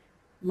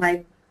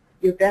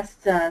 Your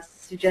best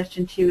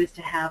suggestion too is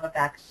to have a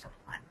backup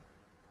plan.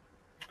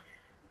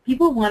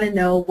 People want to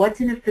know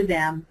what's in it for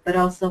them, but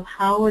also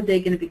how are they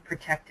going to be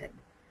protected.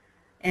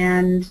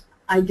 And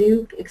I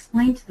do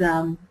explain to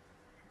them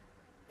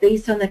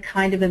based on the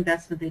kind of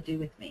investment they do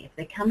with me. If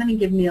they come in and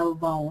give me a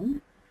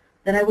loan,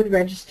 then I would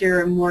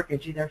register a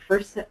mortgage, either a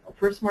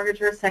first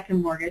mortgage or a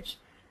second mortgage,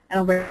 and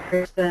I'll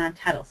register that on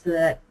title so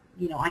that,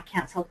 you know, I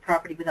can't sell the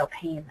property without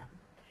paying them.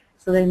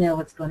 So they know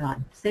what's going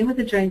on. Same with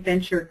a joint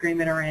venture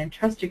agreement or an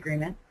trust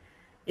agreement.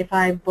 If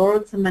I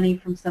borrowed some money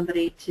from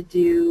somebody to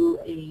do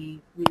a,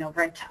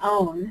 rent to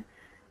own,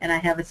 and I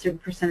have a certain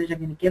percentage I'm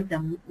going to give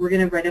them, we're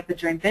going to write up a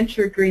joint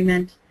venture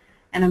agreement,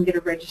 and I'm going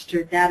to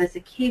register that as a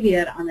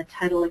caveat on the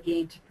title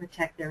again to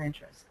protect their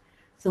interest.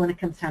 So when it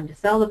comes time to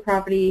sell the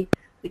property,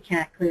 we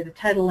can't clear the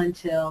title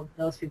until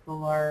those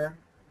people are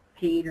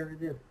paid or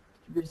the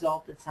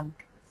result in some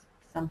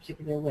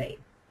particular way.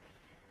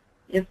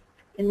 If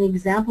in the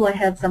example I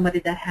had somebody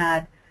that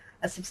had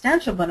a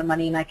substantial amount of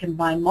money and I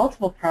combine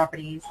multiple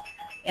properties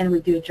and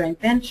we do a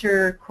joint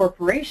venture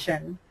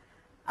corporation,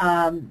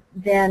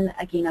 then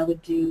again I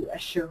would do a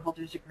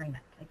shareholders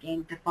agreement,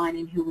 again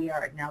defining who we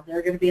are. Now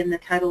they're going to be in the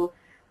title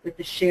with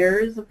the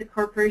shares of the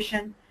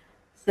corporation,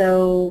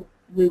 so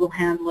we will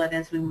handle it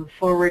as we move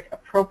forward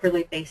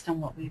appropriately based on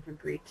what we've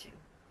agreed to.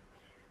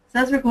 So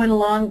as we're going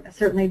along,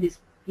 certainly these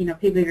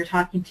people you're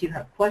talking to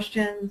have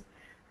questions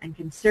and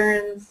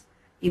concerns.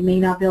 You may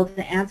not be able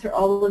to answer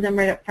all of them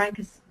right up front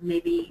because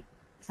maybe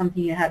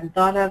something you hadn't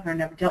thought of or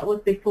never dealt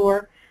with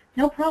before.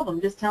 No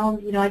problem. Just tell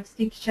them, I just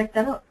need to check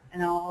that out,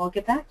 and I'll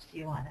get back to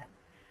you on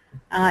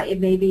it. It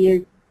may be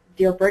a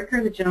deal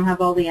breaker that you don't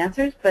have all the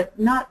answers, but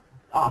not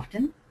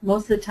often.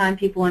 Most of the time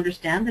people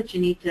understand that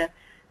you need to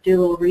do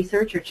a little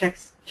research or check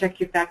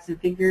your facts and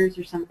figures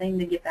or something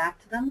to get back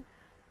to them.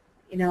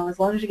 As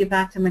long as you get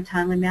back to them in a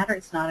timely manner,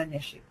 it's not an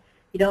issue.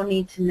 You don't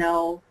need to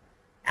know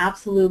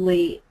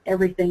absolutely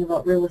everything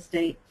about real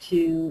estate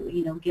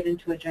to, get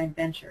into a joint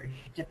venture.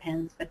 It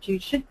depends, but you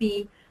should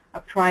be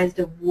apprised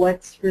of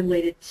what's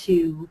related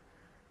to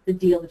the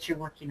deal that you're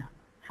working on.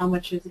 How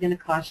much is it going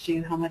to cost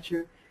you, how much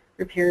your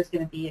repair is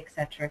going to be,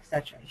 etc.,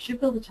 etc. You should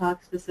be able to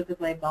talk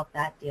specifically about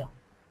that deal.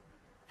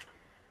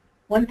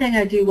 One thing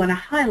I do want to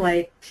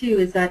highlight, too,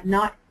 is that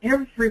not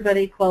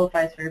everybody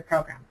qualifies for your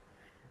program.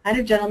 I had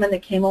a gentleman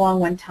that came along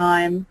one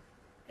time.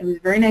 It was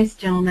a very nice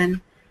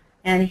gentleman,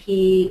 and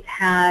he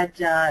had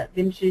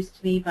been introduced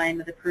to me by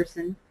another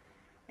person.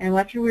 And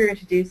after we were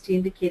introduced, he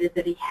indicated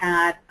that he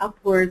had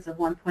upwards of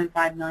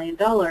 $1.5 million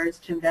to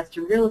invest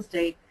in real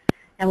estate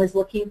and was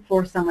looking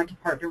for someone to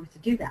partner with to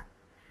do that.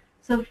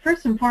 So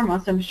first and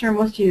foremost, I'm sure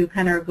most of you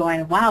kind of are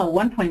going, wow,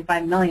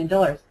 $1.5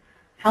 million.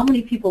 How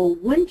many people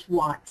wouldn't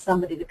want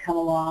somebody to come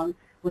along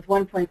with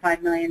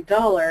 $1.5 million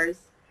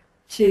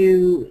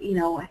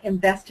to,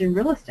 invest in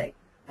real estate?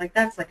 Like,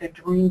 that's like a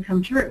dream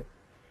come true.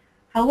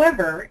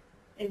 However,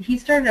 he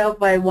started out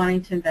by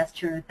wanting to invest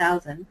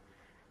 $200,000,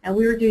 and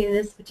we were doing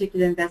this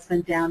particular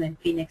investment down in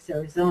Phoenix,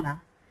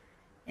 Arizona.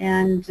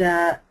 And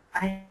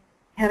I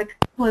had a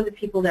couple other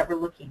people that were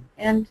looking.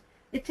 And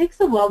it takes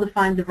a while to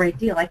find the right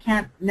deal. I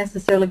can't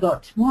necessarily go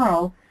out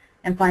tomorrow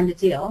and find a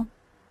deal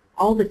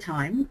all the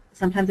time.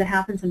 Sometimes it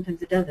happens,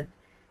 sometimes it doesn't.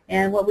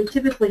 And what we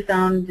typically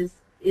found is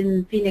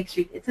in Phoenix,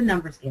 it's a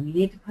numbers game. You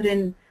need to put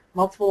in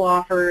multiple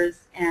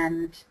offers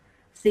and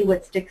see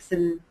what sticks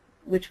and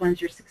which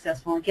ones you're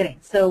successful in getting.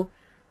 So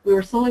we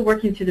were slowly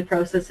working through the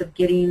process of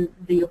getting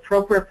the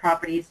appropriate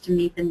properties to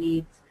meet the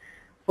needs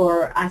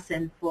for us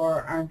and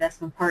for our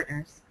investment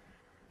partners.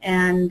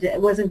 And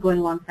it wasn't going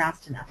along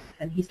fast enough.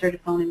 And he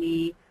started phoning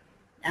me,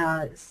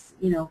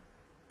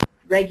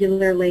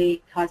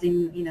 regularly,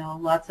 causing,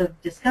 lots of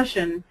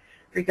discussion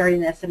regarding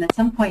this. And at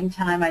some point in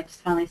time, I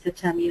just finally said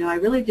to him, I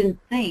really didn't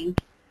think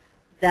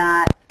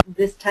that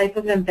this type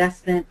of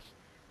investment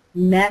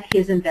met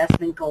his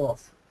investment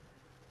goals.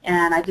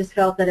 And I just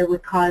felt that it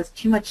would cause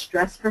too much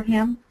stress for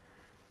him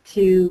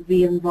to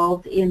be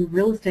involved in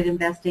real estate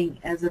investing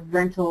as a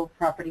rental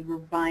property we're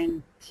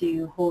buying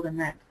to hold and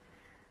rent.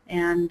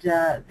 And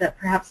that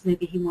perhaps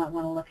maybe he might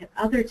want to look at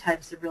other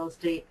types of real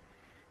estate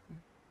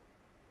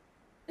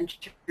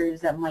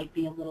ventures that might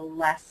be a little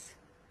less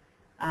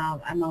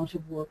amount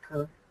of work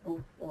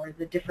or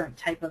the different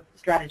type of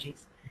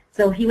strategies.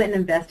 So he went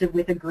and invested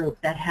with a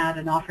group that had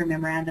an offer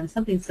memorandum,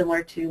 something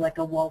similar to like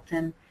a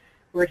Walton,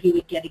 where he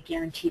would get a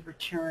guaranteed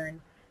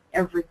return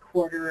every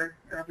quarter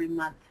or every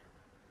month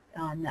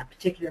on that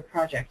particular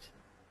project.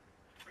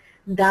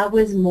 That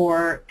was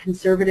more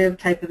conservative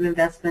type of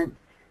investment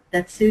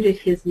that suited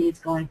his needs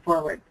going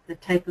forward. The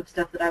type of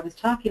stuff that I was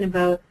talking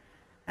about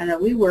and that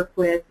we work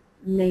with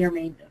may or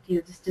may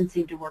just didn't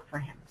seem to work for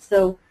him.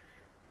 So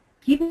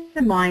keep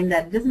in mind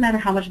that it doesn't matter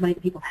how much money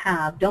people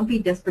have. Don't be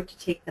desperate to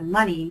take the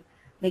money.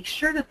 Make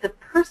sure that the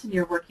person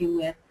you're working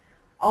with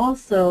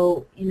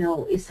also,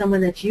 is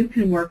someone that you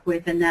can work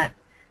with and that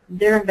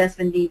their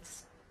investment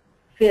needs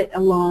fit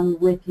along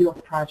with your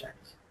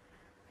project.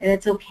 And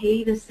it's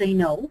okay to say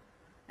no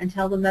and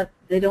tell them that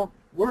they don't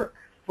work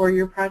for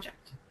your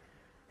project.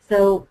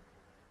 So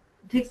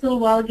it takes a little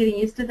while getting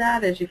used to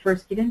that as you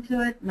first get into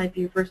it. It might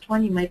be your first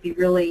one. You might be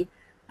really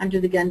under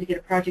the gun to get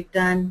a project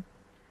done.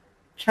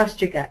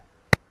 Trust your gut.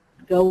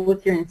 Go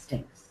with your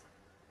instincts.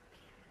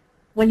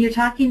 When you're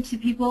talking to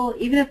people,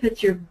 even if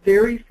it's your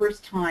very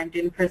first time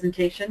doing a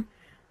presentation,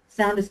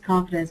 sound as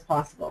confident as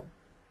possible.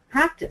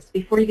 Practice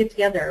before you get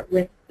together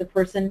with the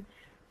person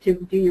to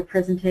do your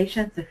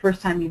presentation. It's the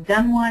first time you've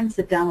done one.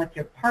 Sit down with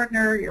your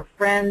partner, your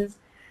friends,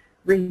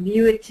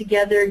 review it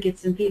together, get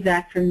some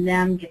feedback from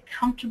them, get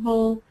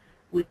comfortable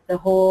with the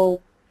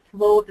whole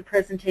flow of the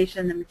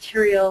presentation, the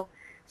material,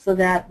 so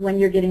that when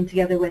you're getting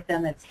together with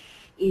them, it's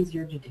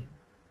easier to do.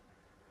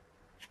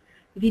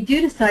 If you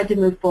do decide to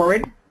move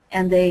forward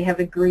and they have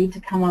agreed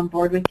to come on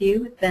board with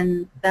you,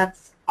 then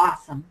that's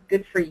awesome.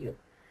 Good for you.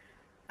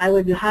 I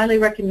would highly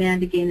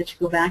recommend, again, that you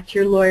go back to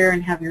your lawyer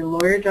and have your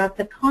lawyer draft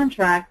the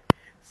contract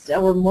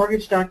or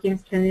mortgage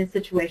documents, depending on the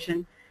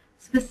situation,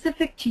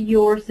 specific to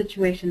your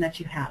situation that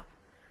you have.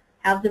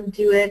 Have them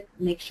do it,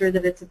 make sure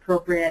that it's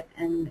appropriate,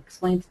 and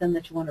explain to them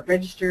that you want it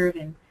registered,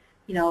 and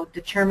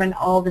determine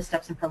all the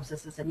steps and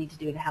processes that need to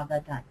do to have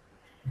that done.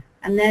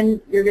 And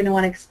then you're going to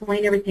want to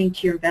explain everything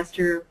to your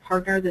investor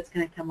partner that's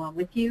going to come on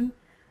with you.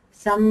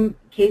 Some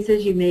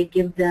cases you may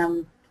give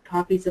them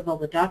copies of all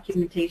the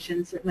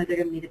documentation. Certainly they're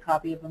going to need a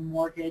copy of a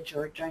mortgage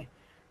or a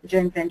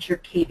joint venture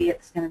caveat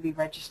that's going to be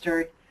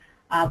registered.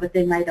 But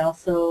they might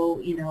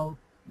also,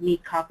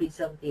 need copies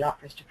of the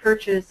offers to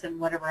purchase and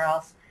whatever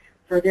else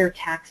for their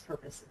tax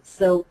purposes.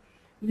 So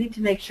you need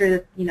to make sure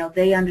that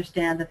they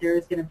understand that there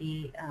is going to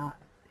be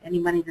any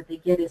money that they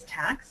get is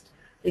taxed.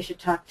 They should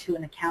talk to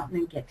an accountant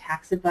and get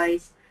tax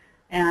advice,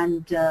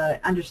 and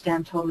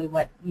understand totally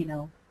what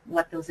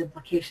what those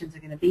implications are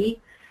going to be.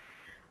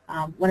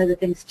 One of the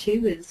things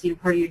too is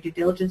part of your due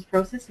diligence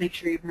process. Make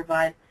sure you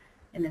provide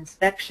an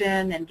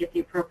inspection and get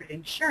the appropriate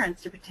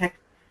insurance to protect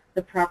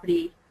the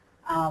property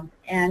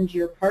and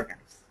your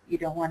partners. You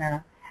don't want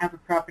to have a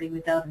property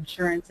without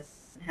insurance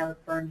and have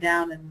it burned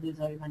down and lose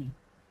all your money.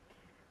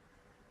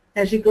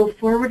 As you go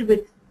forward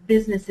with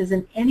businesses,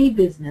 in any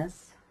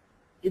business,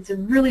 it's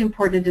really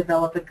important to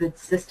develop a good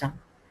system.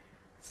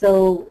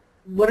 So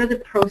what are the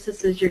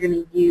processes you're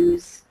going to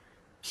use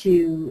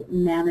to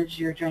manage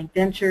your joint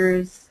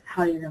ventures,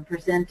 how you're going to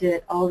present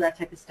it, all that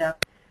type of stuff,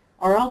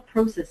 are all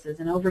processes.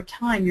 And over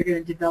time, you're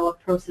going to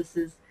develop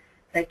processes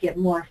that get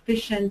more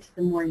efficient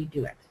the more you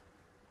do it.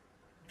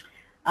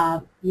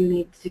 You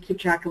need to keep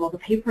track of all the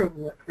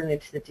paperwork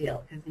related to the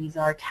deal, because these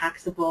are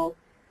taxable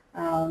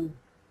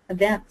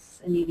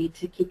events, and you need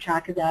to keep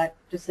track of that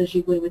just as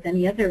you would with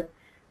any other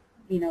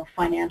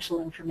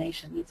financial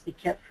information. It needs to be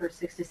kept for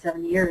 6 to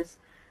 7 years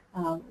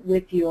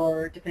with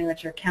your, depending on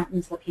what your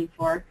accountant's looking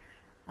for,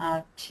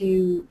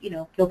 to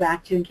go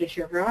back to in case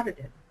you're ever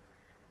audited.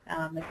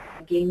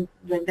 Again,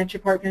 joint venture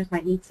partners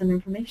might need some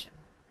information.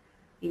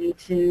 You need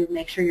to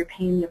make sure you're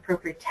paying the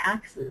appropriate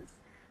taxes,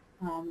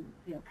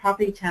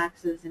 property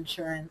taxes,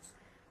 insurance,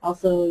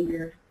 also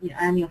your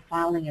annual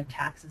filing of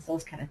taxes,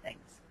 those kind of things.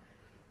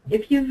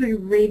 If you've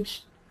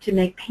arranged to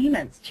make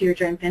payments to your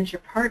joint venture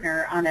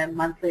partner on a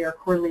monthly or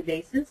quarterly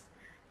basis,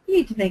 you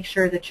need to make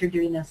sure that you're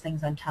doing those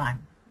things on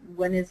time.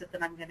 When is it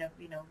that I'm going to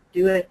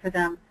do it for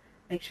them?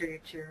 Make sure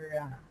that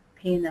you're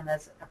paying them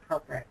as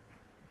appropriate.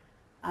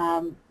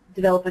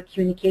 Develop a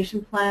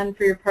communication plan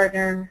for your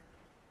partner.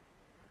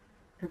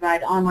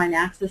 Provide online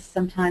access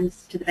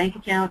sometimes to the bank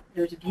account.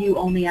 There's a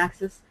view-only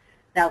access.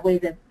 That way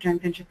the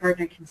joint venture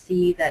partner can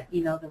see that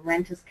the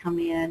rent has come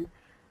in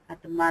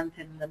at the month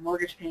and the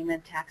mortgage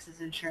payment, taxes,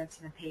 insurance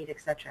have been paid,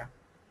 etc.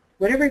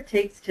 Whatever it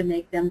takes to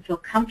make them feel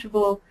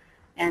comfortable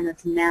and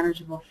it's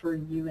manageable for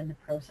you in the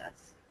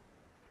process.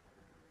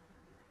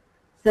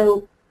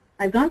 So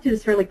I've gone through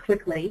this fairly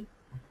quickly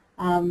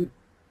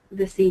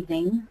this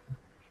evening,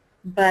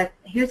 but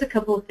here's a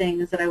couple of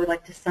things that I would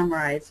like to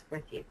summarize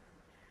with you.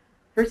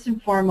 First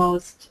and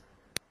foremost,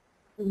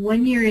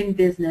 when you're in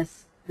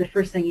business, the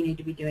first thing you need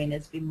to be doing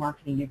is be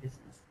marketing your business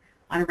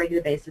on a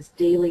regular basis.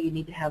 Daily, you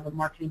need to have a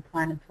marketing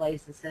plan in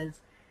place that says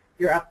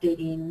you're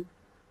updating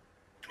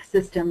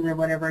systems or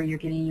whatever, you're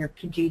getting your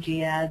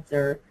Kijiji ads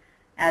or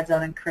ads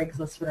out on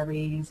Craigslist, whatever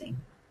you're using.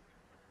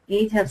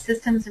 You need to have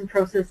systems and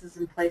processes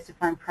in place to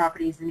find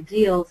properties and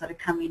deals that are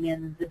coming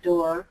in the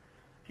door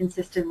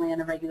consistently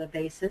on a regular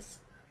basis.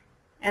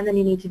 And then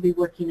you need to be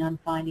working on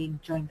finding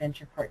joint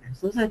venture partners.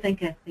 Those, I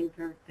think are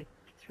the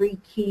 3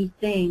 key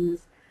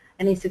things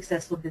any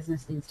successful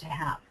business needs to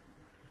have.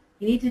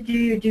 You need to do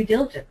your due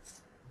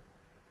diligence.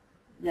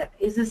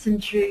 Is this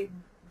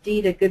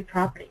indeed a good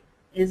property?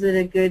 Is it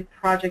a good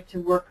project to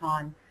work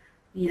on?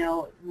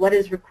 What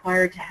is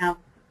required to have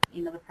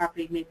the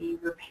property maybe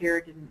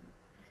repaired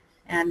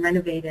and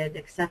renovated,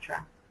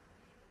 etc.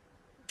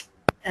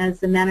 As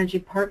the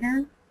managing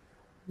partner,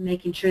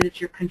 making sure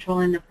that you're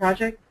controlling the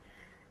project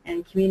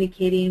and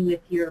communicating with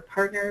your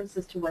partners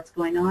as to what's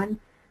going on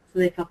so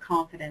they feel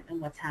confident in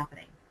what's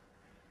happening.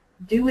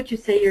 Do what you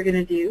say you're going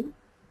to do.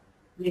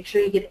 Make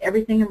sure you get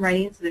everything in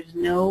writing so there's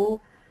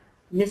no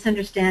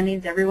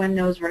misunderstandings. Everyone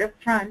knows right up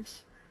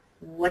front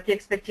what the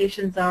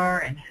expectations are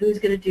and who's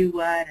going to do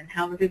what and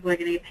how many people are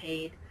going to get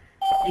paid.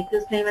 Make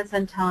those payments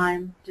on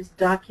time. Just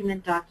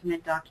document,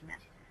 document, document.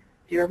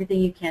 Do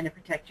everything you can to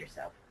protect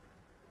yourself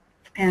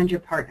and your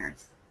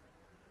partners.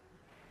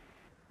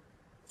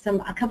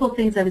 A couple of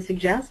things I would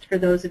suggest for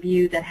those of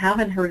you that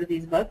haven't heard of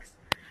these books.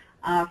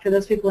 For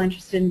those people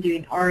interested in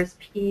doing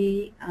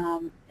RSP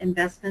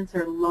investments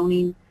or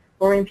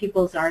borrowing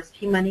people's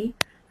RSP money,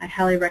 I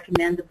highly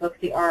recommend the book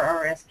The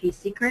RRSP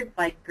Secret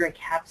by Greg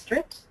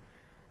Hapstrit.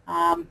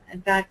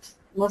 In fact,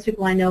 most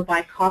people I know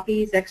buy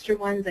copies, extra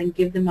ones, and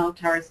give them out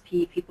to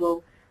RSP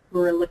people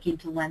who are looking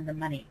to lend them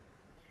money.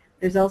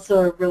 There's also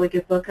a really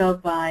good book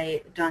out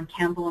by Don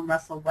Campbell and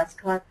Russell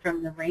Westcott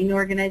from the RAIN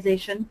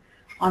organization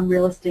on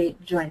real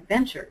estate joint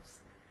ventures.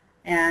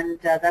 And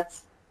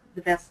that's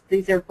the best.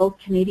 These are both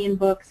Canadian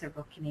books. They're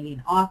both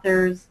Canadian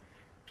authors,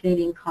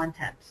 Canadian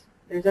content.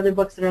 There's other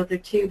books that are out there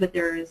too, but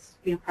there is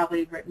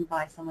probably written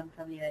by someone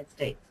from the United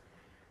States.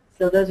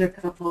 So those are a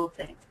couple of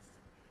things.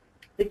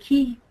 The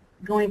key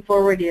going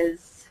forward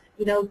is,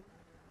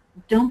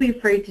 don't be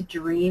afraid to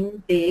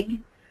dream big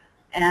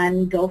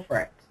and go for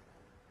it.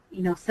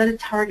 Set a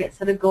target,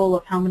 set a goal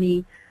of how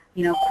many,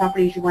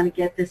 properties you want to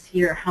get this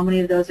year, how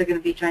many of those are going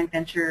to be joint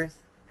ventures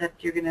that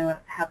you're going to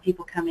have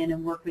people come in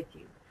and work with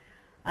you.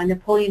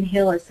 Napoleon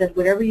Hill has said,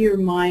 whatever your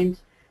mind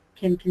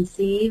can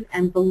conceive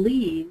and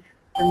believe,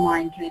 the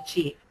mind can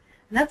achieve.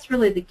 And that's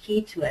really the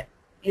key to it,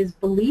 is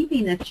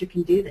believing that you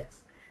can do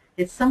this.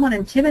 It's somewhat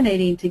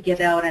intimidating to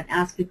get out and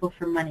ask people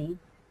for money,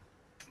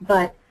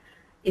 but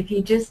if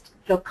you just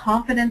feel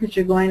confident that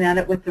you're going at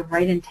it with the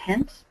right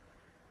intent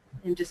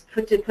and just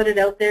put it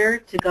out there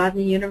to God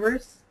and the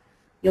universe,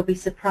 you'll be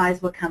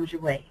surprised what comes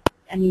your way.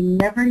 And you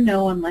never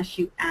know unless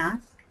you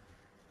ask,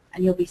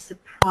 and you'll be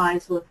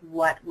surprised with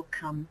what will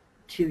come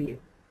to you.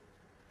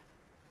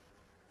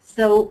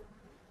 So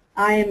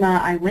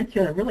I went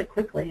through it really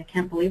quickly. I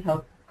can't believe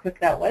how quick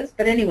that was.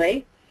 But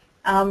anyway,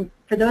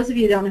 for those of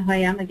you who don't know who I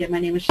am, again, my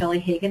name is Shelley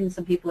Hagan, and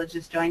some people have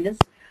just joined us.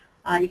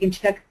 You can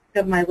check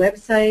out my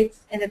websites,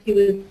 and if you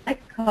would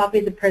like a copy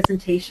of the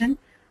presentation,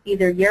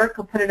 either Yerrick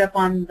will put it up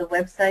on the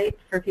website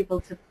for people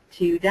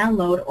to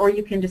download, or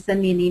you can just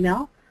send me an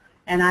email,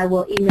 and I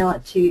will email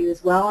it to you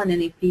as well, and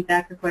any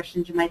feedback or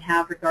questions you might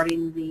have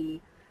regarding the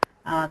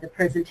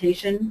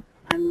presentation,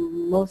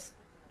 I'm most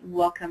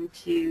welcome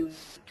to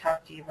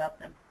talk to you about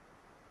them,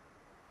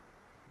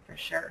 for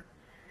sure.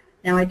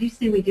 Now, I do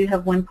see we do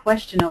have one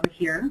question over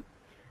here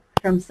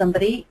from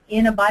somebody.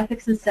 In a buy,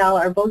 fix, and sell,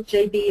 are both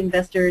JVs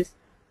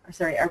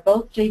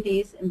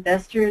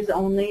investors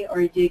only,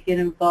 or do you get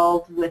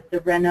involved with the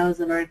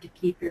renos in order to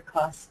keep your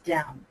costs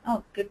down?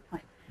 Oh, good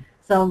point.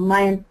 So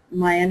my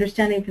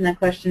understanding from that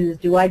question is,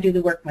 do I do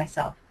the work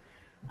myself?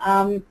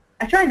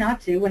 I try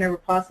not to whenever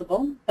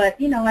possible, but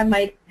I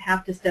might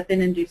have to step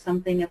in and do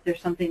something if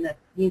there's something that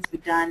needs to be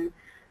done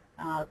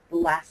the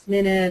last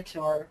minute,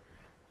 or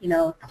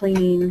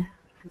cleaning,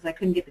 because I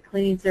couldn't get the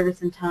cleaning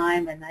service in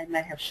time, and I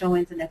might have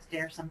showings the next day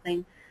or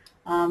something.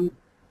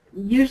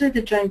 Usually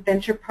the joint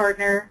venture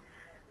partner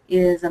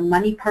is a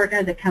money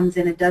partner that comes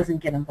in and doesn't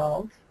get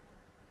involved.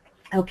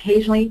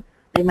 Occasionally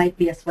they might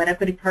be a sweat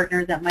equity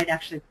partner that might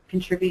actually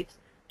contribute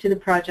to the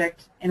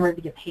project in order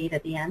to get paid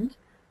at the end,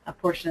 a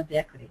portion of the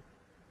equity.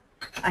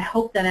 I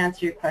hope that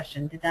answered your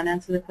question. Did that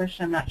answer the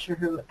question? I'm not sure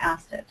who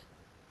asked it.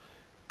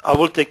 I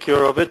will take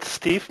care of it.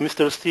 Steve,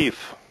 Mr.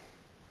 Steve.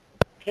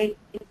 Okay.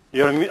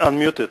 You're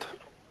unmuted.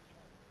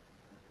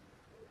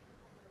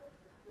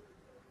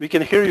 We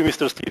can hear you,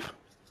 Mr. Steve.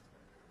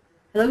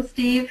 Hello,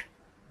 Steve.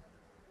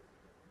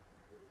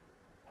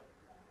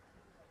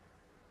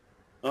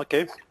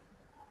 Okay.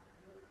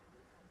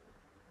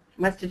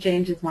 Must have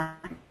changed his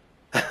mind.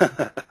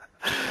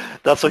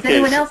 That's okay. Does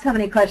anyone else have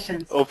any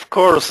questions? Of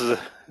course.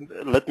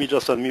 Let me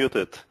just unmute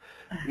it.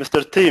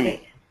 Mr. Tim.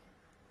 Okay.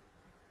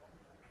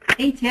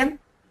 Hey, Tim.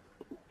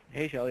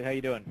 Hey, Shelley. How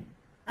you doing?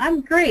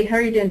 I'm great. How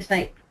are you doing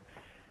tonight?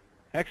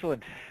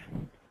 Excellent.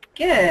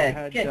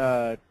 Good. Good.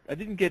 I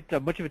didn't get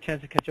much of a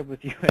chance to catch up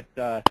with you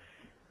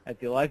at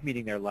the live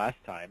meeting there last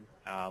time.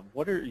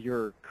 What are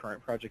your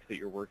current projects that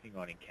you're working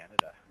on in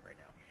Canada right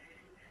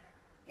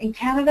now? In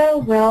Canada,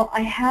 well,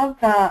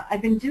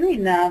 I've been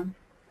doing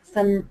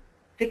some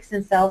fix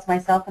and sells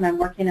myself, and I'm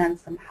working on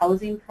some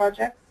housing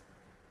projects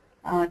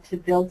to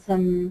build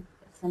some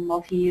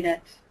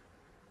multi-unit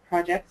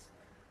projects.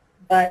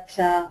 But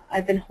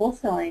I've been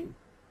wholesaling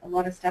a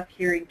lot of stuff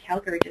here in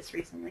Calgary just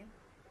recently.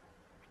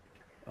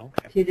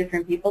 Okay. To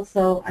different people.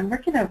 So I'm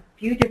working on a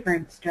few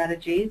different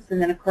strategies, and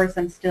then of course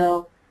I'm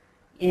still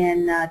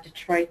in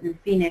Detroit and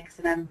Phoenix,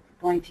 and I'm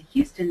going to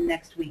Houston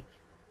next week.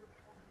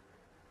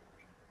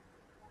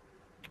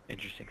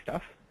 Interesting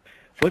stuff.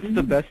 What's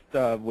the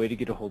best way to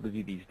get a hold of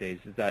you these days?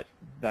 Is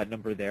that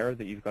number there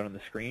that you've got on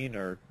the screen,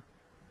 or?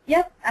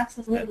 Yep,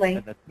 absolutely.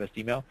 That's the best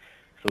email.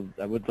 So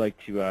I would like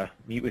to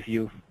meet with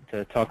you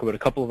to talk about a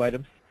couple of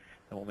items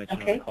that we'll mention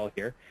on the call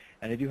here.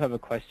 And I do have a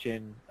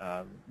question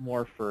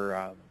more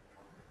for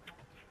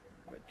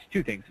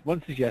two things.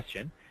 One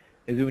suggestion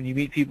is that when you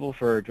meet people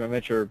for joint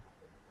venture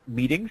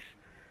meetings,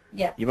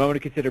 you might want to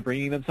consider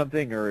bringing them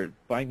something or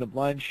buying them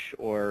lunch,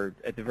 or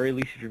at the very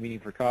least, if you're meeting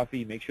for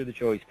coffee, make sure that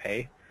you always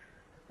pay,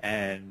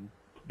 and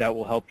that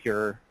will help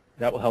your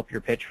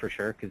pitch for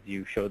sure, because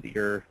you show that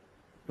you're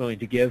willing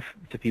to give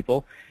to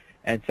people.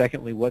 And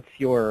secondly, what's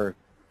your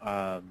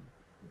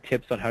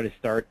tips on how to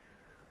start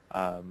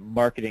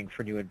marketing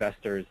for new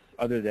investors,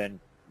 other than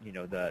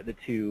the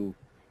two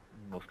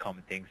most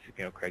common things,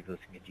 Craigslist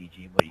and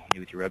Kijiji, and what you can do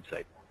with your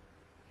website?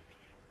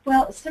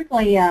 Well,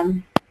 simply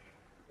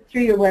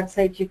through your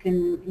website, you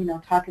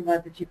can talk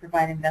about that you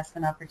provide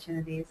investment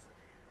opportunities.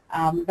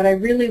 But I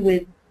really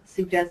would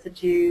suggest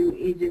that you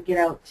either get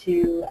out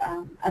to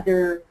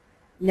other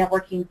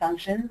networking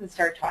functions and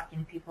start talking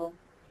to people.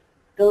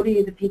 Go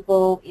to the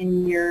people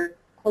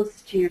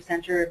closest to your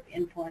center of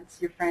influence,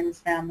 your friends,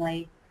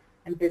 family,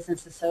 and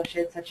business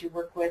associates that you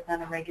work with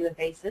on a regular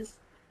basis.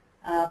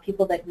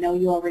 People that know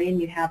you already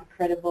and you have a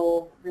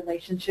credible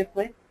relationship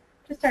with.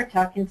 Just start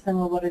talking to them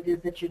about what it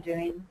is that you're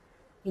doing.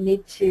 You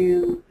need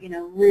to,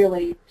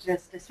 really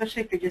just,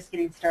 especially if you're just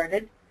getting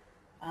started.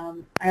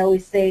 I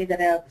always say that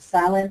a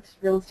silent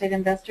real estate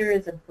investor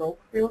is a broke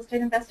real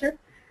estate investor.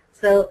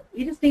 So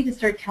you just need to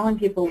start telling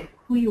people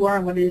who you are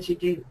and what it is you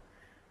do.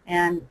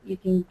 And you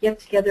can get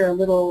together a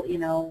little,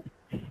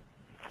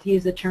 to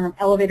use the term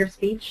elevator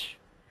speech,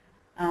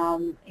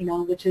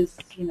 which is,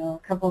 a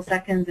couple of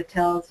seconds. It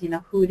tells,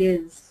 who it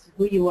is,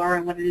 who you are,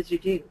 and what it is you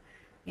do.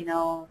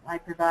 I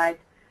provide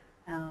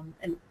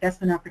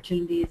investment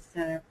opportunities,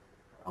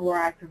 or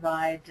I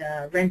provide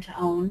rent to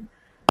own,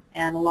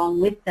 and along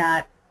with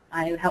that,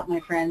 I help my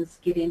friends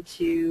get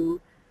into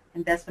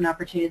investment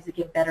opportunities that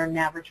give better than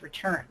average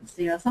returns.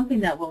 You know, something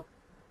that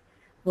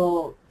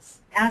will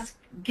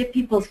get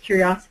people's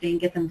curiosity and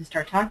get them to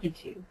start talking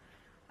to you.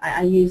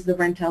 I use the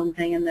rent-own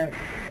thing and the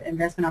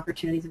investment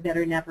opportunities of better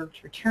than average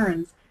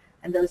returns,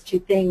 and those two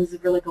things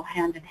really go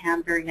hand in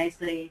hand very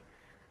nicely.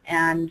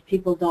 And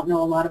people don't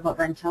know a lot about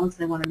rent-own, so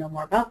they want to know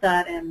more about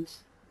that, and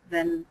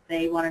then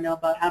they want to know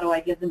about how do I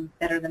give them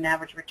better than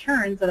average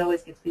returns. That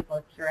always gives people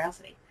a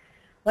curiosity.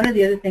 One of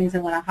the other things I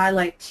want to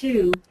highlight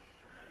too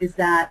is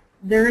that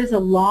there is a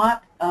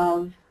lot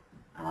of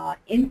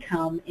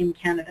income in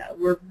Canada.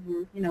 We're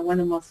you know, one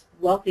of the most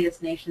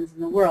wealthiest nations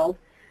in the world,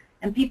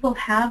 and people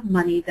have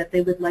money that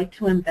they would like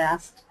to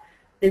invest.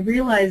 They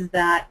realize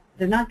that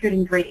they're not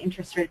getting great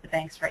interest rate at the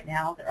banks right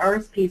now. Their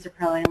RSPs are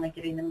probably only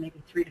getting them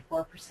maybe 3 to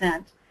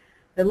 4%.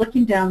 They're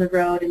looking down the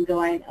road and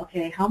going,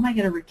 okay, how am I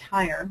going to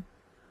retire?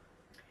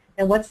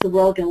 And what's the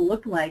world going to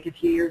look like a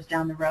few years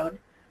down the road?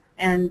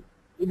 And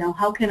you know,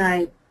 how can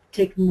I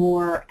take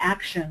more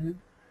action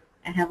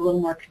and have a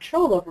little more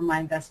control over my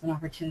investment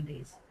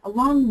opportunities?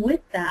 Along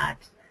with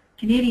that,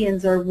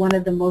 Canadians are one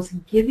of the most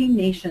giving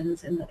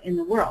nations in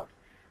the world.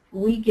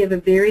 We give a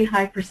very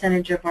high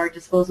percentage of our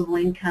disposable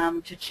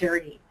income to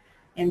charity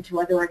and to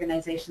other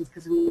organizations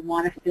because we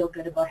want to feel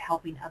good about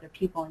helping other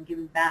people and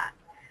giving back.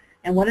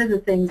 And one of the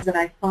things that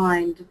I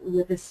find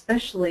with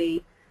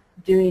especially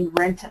doing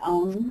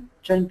rent-to-own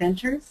joint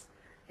ventures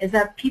is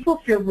that people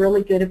feel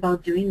really good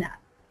about doing that.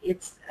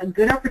 It's a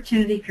good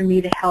opportunity for me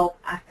to help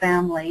a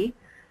family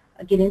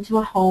get into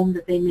a home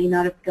that they may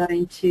not have got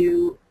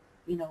into,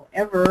 you know,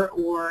 ever,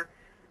 or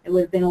it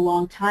would have been a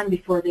long time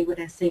before they would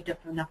have saved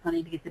up enough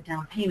money to get the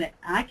down payment.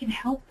 I can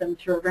help them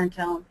through a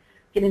rent-own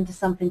get into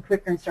something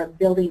quicker and start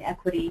building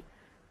equity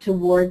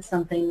towards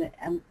something that,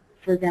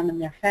 for them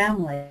and their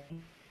family.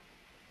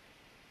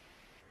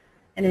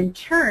 And in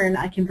turn,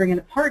 I can bring in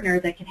a partner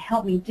that can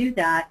help me do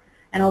that,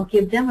 and I'll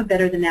give them a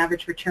better than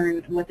average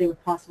return than what they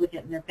would possibly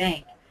get in their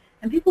bank.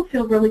 And people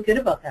feel really good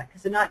about that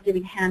because they're not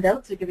giving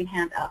handouts, they're giving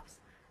hand-ups.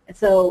 And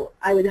so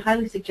I would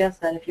highly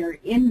suggest that if you're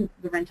in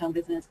the rent-own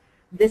business,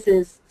 this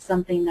is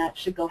something that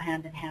should go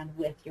hand in hand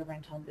with your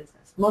rent-own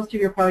business. Most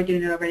of you are probably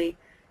doing it already.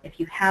 If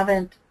you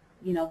haven't,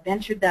 you know,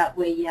 ventured that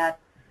way yet,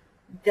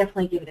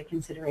 definitely give it a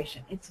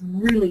consideration. It's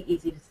really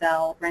easy to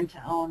sell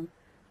rent-to-own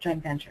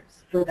joint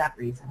ventures for that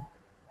reason.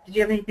 Did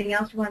you have anything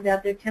else you wanted to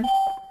add there, Tim?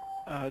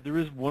 There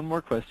is one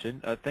more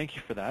question. Thank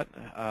you for that.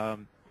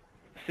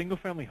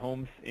 Single-family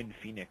homes in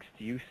Phoenix,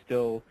 do you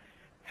still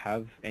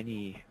have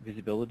any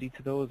visibility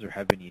to those or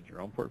have any in your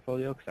own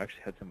portfolio? Because I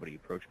actually had somebody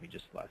approach me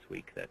just last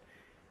week that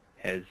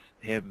has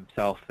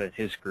himself and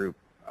his group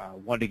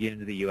wanted to get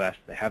into the U.S.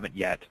 They haven't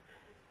yet,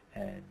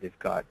 and they've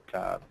got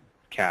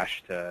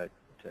cash to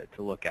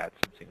look at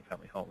some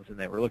single-family homes. And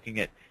they were looking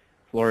at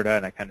Florida,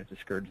 and I kind of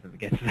discouraged them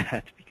against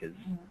that because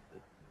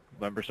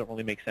the numbers don't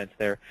really make sense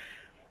there.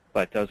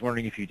 But I was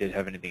wondering if you did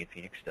have anything in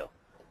Phoenix still,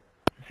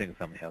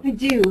 single-family housing.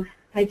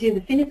 I do.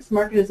 The Phoenix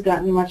market has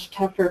gotten much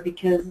tougher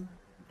because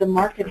the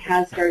market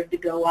has started to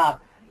go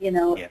up, you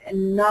know,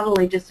 and not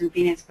only just in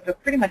Phoenix, but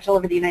pretty much all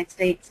over the United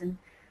States. And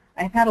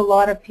I've had a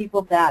lot of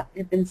people that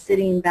have been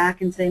sitting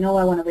back and saying, oh,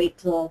 I want to wait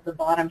till the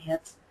bottom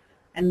hits.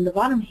 And the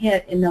bottom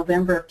hit in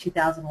November of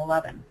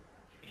 2011.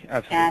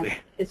 Absolutely. And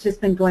it's just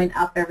been going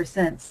up ever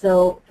since.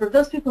 So for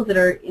those people that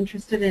are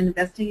interested in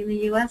investing in the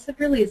U.S., it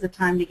really is the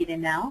time to get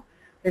in now.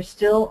 There's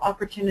still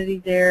opportunity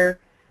there.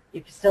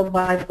 You can still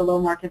buy below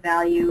market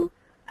value,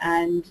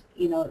 and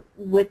you know,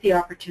 with the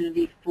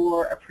opportunity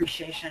for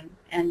appreciation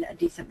and a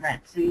decent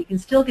rent. So you can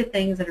still get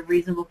things at a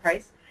reasonable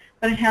price,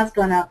 but it has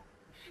gone up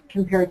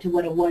compared to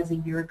what it was a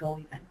year ago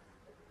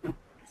even.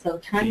 So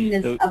timing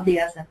is of the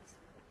essence.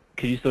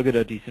 Could you still get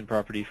a decent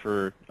property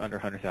for under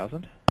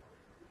 $100,000?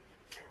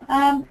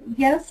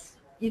 Yes,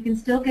 you can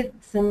still get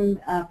some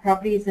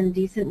properties in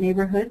decent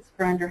neighborhoods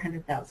for under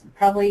 $100,000.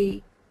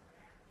 Probably,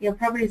 you know,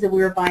 properties that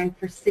we were buying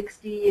for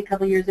 $60 a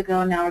couple years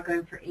ago now are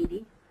going for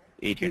 $80.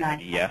 80 or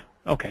 90, yeah.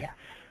 Okay. Yeah.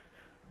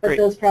 But great.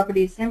 Those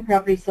properties, same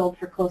properties sold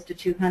for close to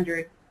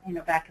 $200, you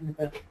know, back in the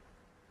book.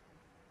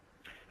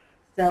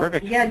 So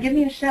perfect. Yeah, give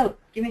me a shout.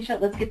 Give me a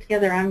shout. Let's get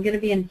together. I'm going to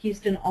be in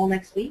Houston all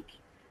next week,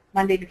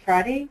 Monday to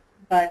Friday,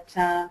 but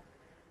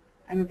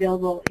I'm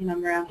available, you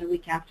know, around the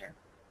week after.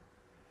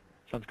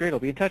 Sounds great. I'll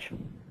be in touch.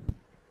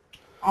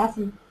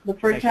 Awesome. Look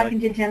forward to talking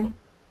to you, Tim.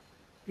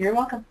 You're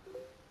welcome.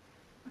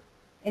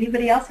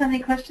 Anybody else have any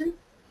questions?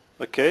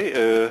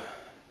 Okay.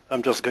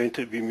 I'm just going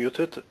to be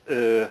muted.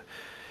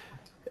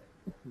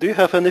 Do you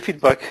have any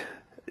feedback?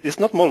 It's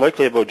not more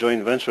likely about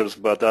joint ventures,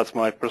 but that's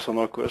my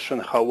personal question.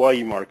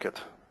 Hawaii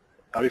market.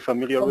 Are you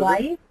familiar with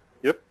it?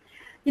 Yep.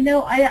 You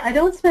know, I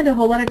don't spend a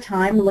whole lot of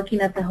time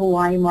looking at the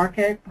Hawaii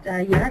market.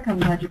 Yarrick, I'm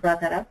glad you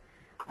brought that up.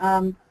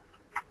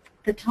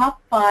 The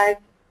top 5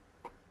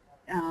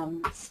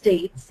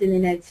 states in the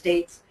United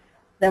States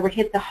that were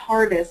hit the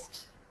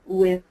hardest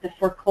with the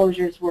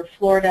foreclosures were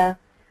Florida,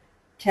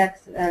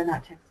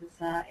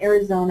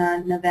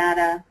 Arizona,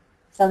 Nevada,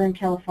 Southern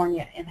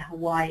California, and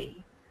Hawaii.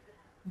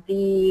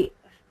 The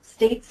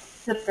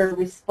states that are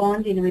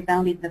responding and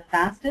rebounding the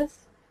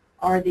fastest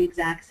are the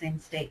exact same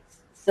states.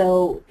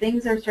 So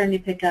things are starting to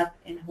pick up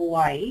in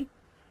Hawaii.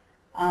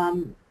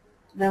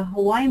 The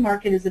Hawaii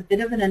market is a bit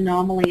of an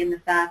anomaly in the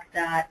fact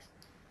that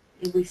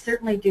we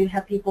certainly do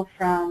have people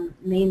from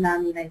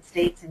mainland United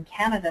States and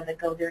Canada that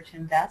go there to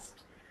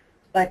invest,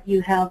 but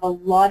you have a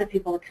lot of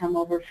people that come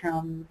over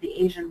from the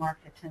Asian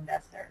market to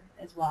invest there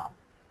as well.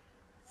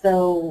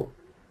 So,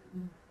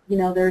 you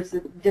know, there's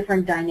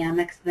different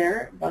dynamics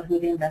there about who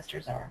the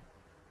investors are.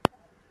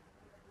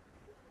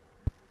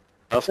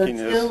 So it's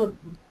still,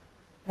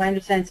 I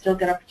understand, still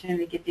good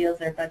opportunity to get deals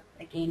there, but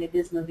again, it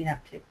is moving up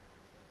too.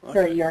 Okay.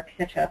 Sorry, York,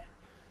 catch up.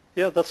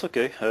 Yeah, that's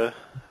okay.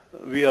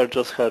 We are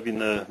just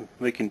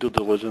making due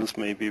diligence.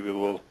 Maybe we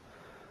will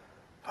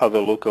have a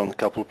look on a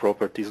couple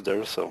properties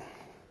there. So.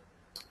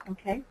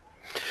 Okay.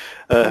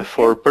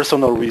 For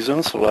personal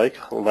reasons, like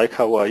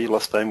Hawaii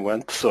last time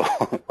went, so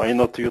why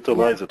not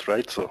utilize it,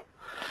 right? So.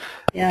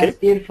 Yeah, Okay. It's a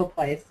beautiful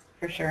place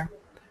for sure.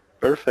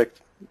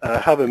 Perfect. I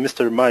have a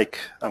Mr. Mike.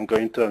 I'm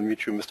going to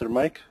unmute you, Mr.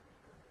 Mike.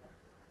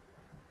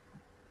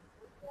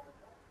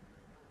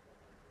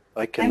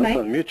 I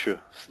cannot unmute you.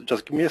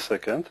 Just give me a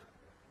second.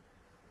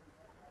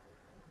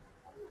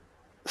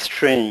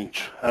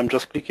 Strange. I'm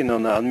just clicking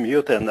on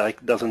unmute and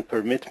it doesn't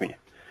permit me.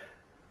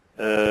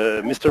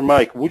 Mr.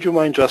 Mike, would you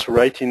mind just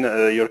writing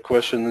your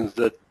question in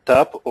the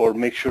tab, or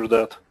make sure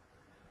that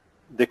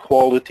the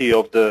quality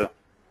of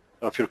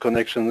your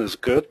connection is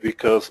good,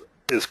 because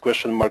it's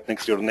question mark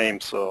next to your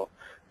name, so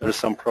there's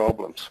some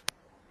problems.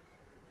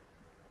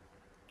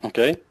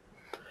 Okay.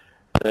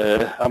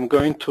 I'm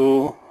going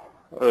to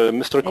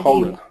Mr.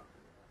 Colin.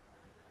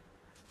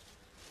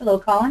 Hello,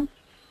 Colin.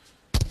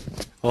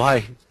 Oh,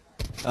 hi.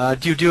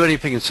 Do you do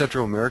anything in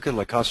Central America,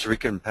 like Costa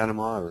Rica and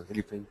Panama, or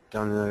anything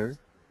down in that area?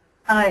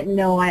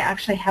 No, I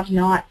actually have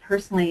not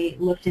personally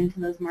looked into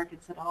those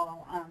markets at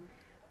all.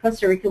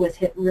 Costa Rica was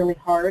hit really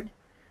hard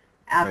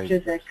after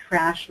the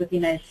crash with the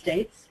United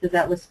States, because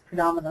that was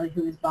predominantly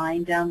who was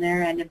buying down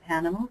there, and in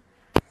Panama.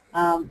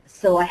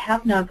 So I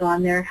have not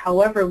gone there.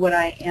 However, what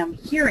I am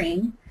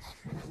hearing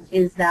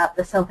is that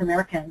the South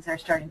Americans are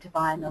starting to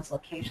buy in those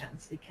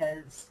locations,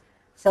 because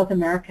South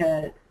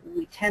America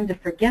we tend to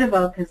forget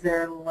about because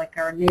they're like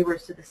our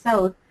neighbors to the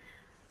south.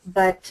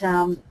 But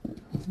a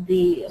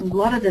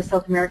lot of the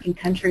South American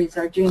countries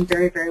are doing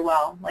very, very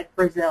well, like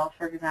Brazil,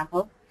 for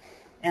example.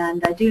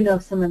 And I do know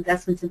some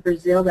investments in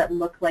Brazil that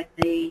look like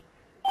they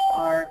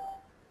are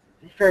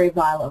very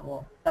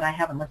viable, but I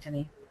haven't looked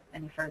any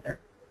further.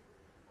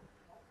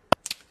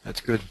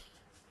 That's good.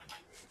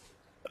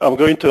 I'm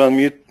going to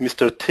unmute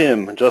Mr.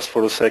 Tim just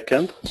for a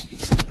second.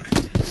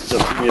 Just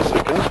give me a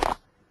second.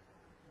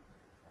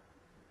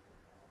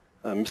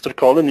 Mr.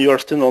 Colin, you are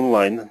still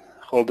online.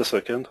 Hold a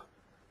second.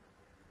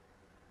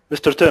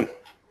 Mr. Tim.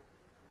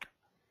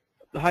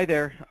 Hi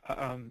there,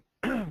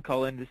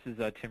 Colin. This is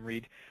Tim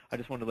Reed. I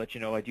just wanted to let you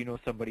know I do know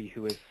somebody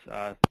who is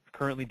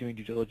currently doing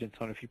due diligence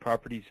on a few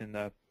properties in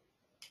the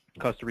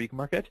Costa Rica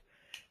market,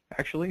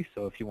 actually.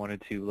 So if you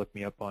wanted to look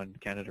me up on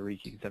Canada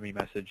REIT, you can send me a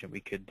message and we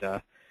could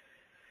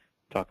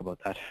talk about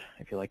that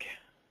if you like.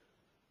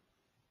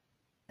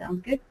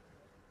 Sounds good.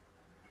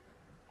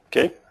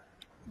 Okay.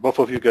 Both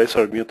of you guys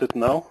are muted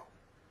now.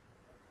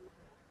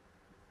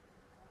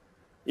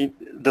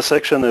 The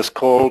section is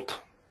called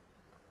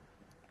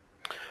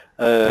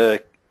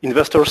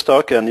Investor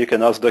Stock, and you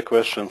can ask the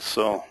questions,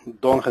 so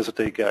don't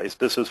hesitate, guys.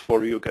 This is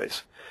for you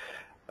guys.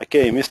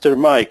 Okay, Mr.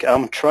 Mike,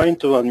 I'm trying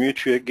to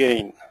unmute you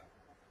again,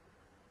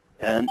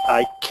 and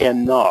I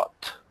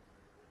cannot.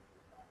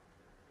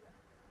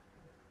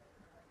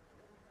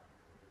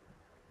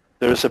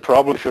 There is a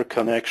problem with your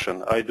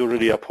connection. I do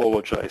really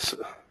apologize.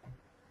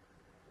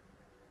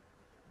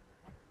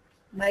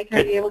 Mike, are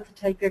you able to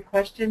type your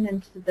question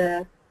into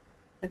the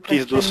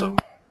Please do so.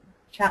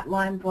 Chat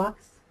line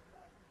box?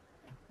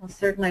 Well,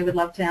 certainly would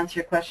love to answer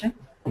your question.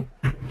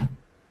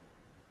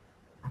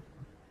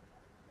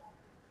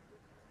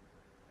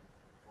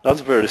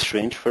 That's very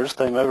strange. First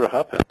time ever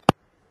happened.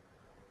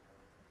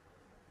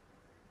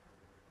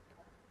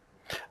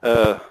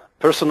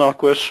 Personal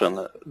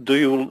question.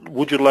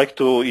 Would you like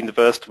to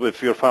invest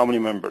with your family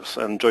members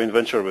and joint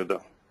venture with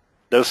them?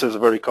 This is a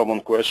very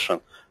common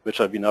question, which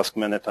I've been asked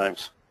many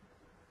times.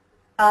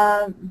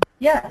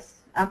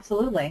 Yes,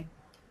 absolutely.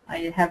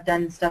 I have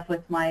done stuff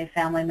with my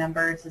family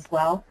members as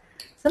well.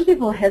 Some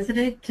people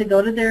hesitate to go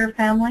to their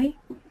family.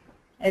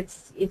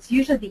 It's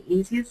usually the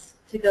easiest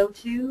to go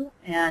to,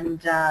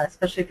 and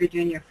especially if you're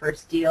doing your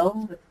first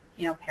deal with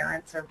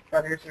parents or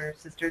brothers or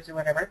sisters or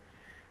whatever.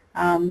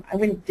 I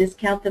wouldn't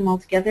discount them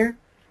altogether.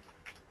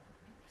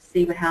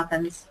 See what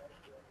happens.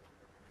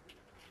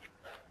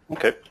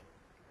 Okay.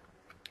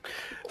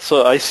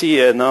 So I see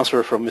an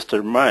answer from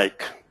Mr.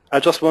 Mike. I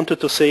just wanted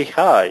to say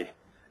hi.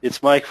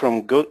 It's Mike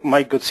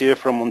Gauthier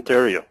from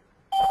Ontario.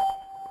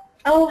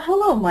 Oh,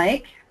 hello,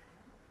 Mike.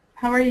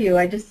 How are you?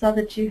 I just saw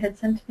that you had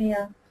sent me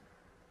a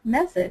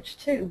message,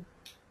 too.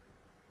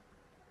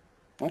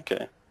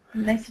 Okay.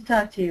 Nice to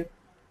talk to you.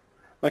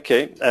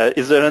 Okay.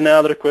 Is there any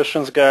other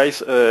questions, guys?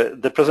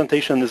 The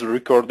presentation is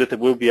recorded. It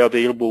will be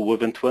available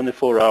within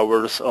 24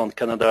 hours on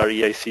Canada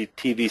REIC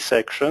TV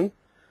section.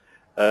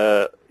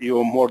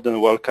 you're more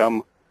than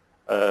welcome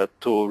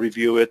to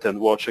review it and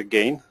watch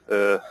again.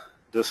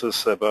 This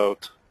is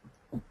about,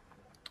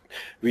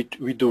 we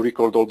do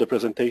record all the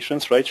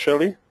presentations, right,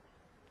 Shirley?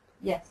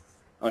 Yes.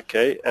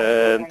 Okay,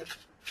 and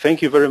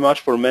thank you very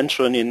much for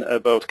mentioning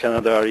about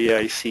Canada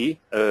REIC.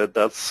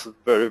 That's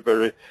very,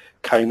 very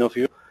kind of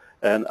you.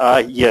 And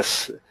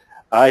yes,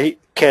 I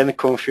can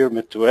confirm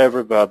it to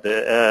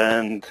everybody.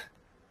 And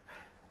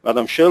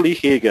Madam Shirley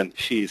Hagan,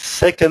 she's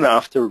second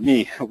after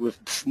me with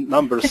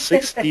number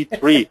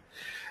 63,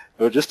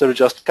 registered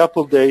just a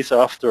couple days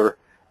after.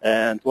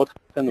 And what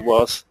happened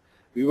was,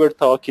 we were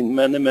talking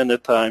many, many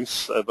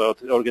times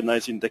about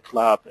organizing the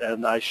club,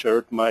 and I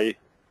shared my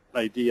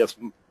ideas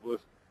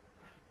with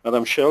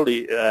Madam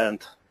Shirley,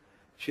 and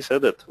she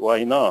said it,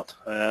 why not?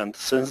 And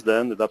since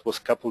then, that was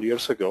a couple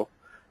years ago,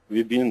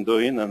 we've been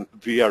doing, and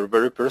we are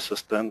very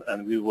persistent,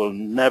 and we will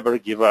never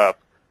give up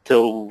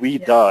till we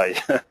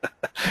die.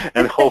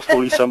 And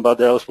hopefully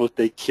somebody else will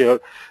take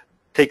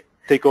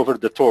over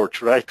the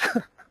torch, right?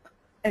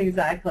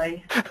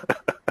 Exactly.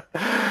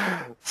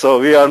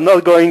 So we are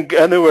not going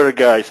anywhere,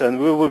 guys, and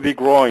we will be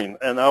growing,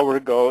 and our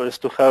goal is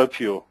to help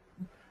you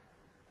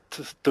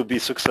to be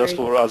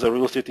successful as a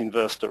real estate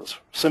investors.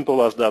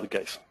 Simple as that,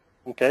 guys.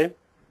 Okay?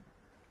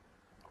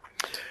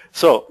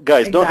 So,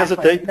 guys, don't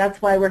hesitate.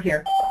 That's why we're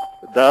here.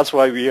 That's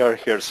why we are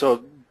here.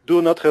 So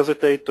do not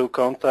hesitate to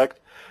contact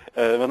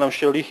Madam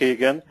Shirley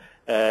Hagan.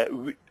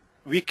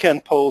 We can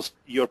post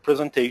your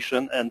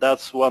presentation, and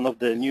that's one of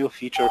the new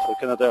features for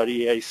Canada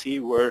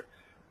REIC, where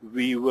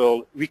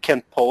we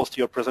can post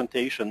your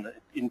presentation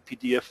in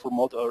PDF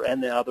format or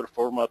any other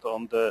format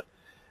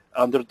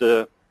under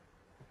the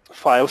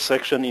file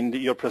section in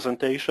your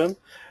presentation.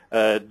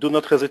 Do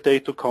not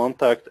hesitate to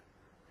contact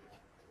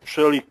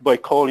Shirley by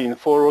calling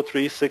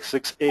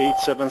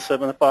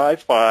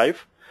 403-668-7755.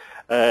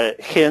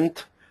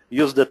 Hint,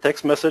 use the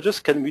text messages.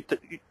 Can we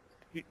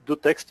do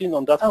texting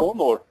on that phone,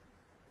 or?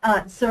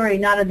 Sorry,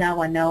 not on that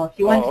one, no. If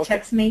you want to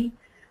text me,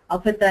 I'll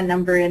put that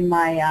number in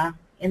my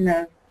in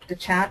the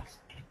chat.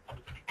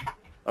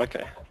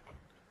 Okay.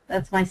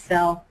 That's my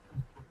cell.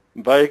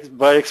 By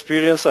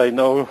experience, I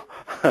know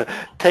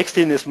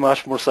texting is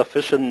much more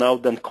sufficient now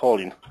than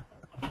calling.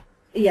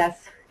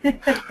 Yes.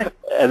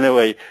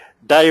 Anyway,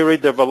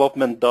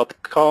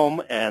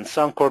 diarydevelopment.com and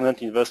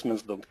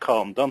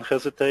suncornetinvestments.com. Don't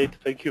hesitate.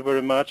 Thank you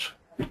very much.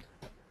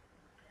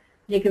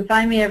 You can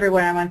find me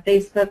everywhere. I'm on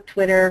Facebook,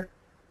 Twitter,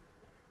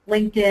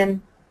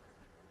 LinkedIn.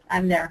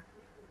 I'm there.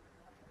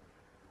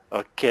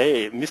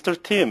 Okay. Mr.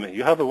 Tim,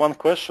 you have one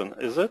question,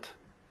 is it?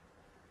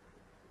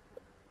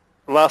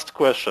 Last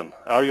question.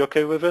 Are you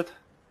okay with it?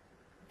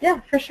 Yeah,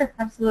 for sure.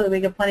 Absolutely. We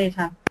got plenty of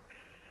time.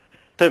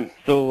 Tim.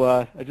 So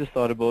I just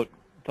thought about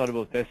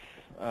this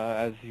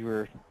as you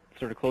were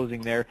sort of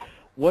closing there.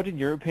 What, in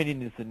your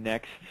opinion, is the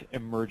next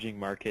emerging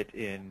market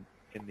in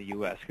the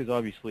U.S.? Because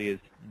obviously, as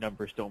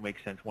numbers don't make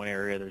sense one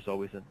area, there's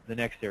always the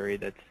next area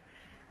that's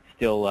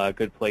still a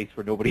good place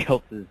where nobody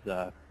else is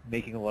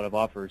making a lot of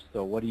offers.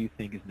 So what do you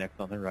think is next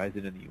on the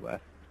horizon in the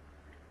U.S.?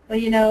 Well,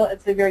 you know,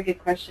 it's a very good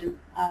question.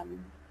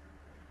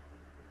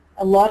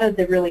 A lot of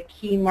the really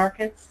key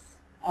markets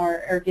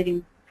are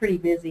getting pretty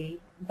busy,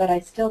 but I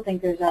still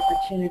think there's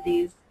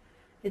opportunities.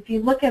 If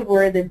you look at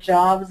where the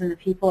jobs and the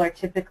people are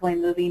typically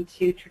moving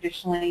to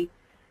traditionally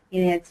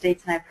in the United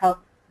States, and I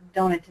probably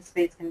don't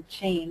anticipate it's going to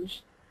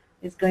change,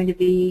 is going to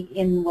be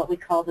in what we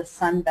call the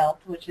Sun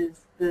Belt, which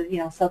is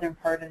the southern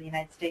part of the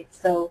United States.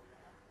 So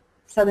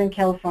Southern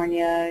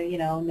California,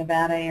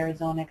 Nevada,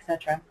 Arizona,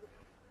 etc.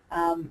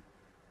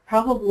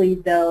 Probably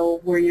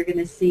though, where you're going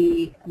to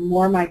see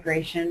more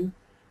migration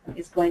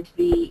is going to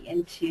be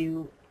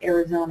into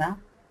Arizona.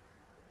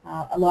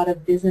 A lot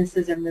of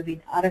businesses are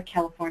moving out of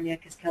California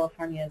because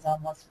California is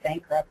almost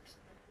bankrupt,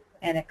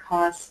 and it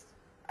costs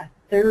a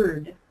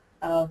third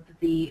of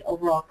the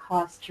overall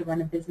cost to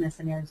run a business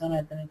in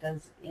Arizona than it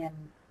does in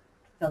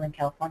Southern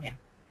California.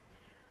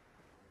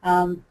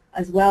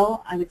 As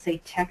well, I would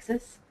say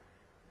Texas.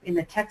 In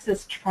the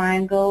Texas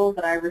triangle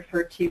that I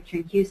refer to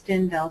between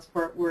Houston, Dallas,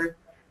 Fort Worth,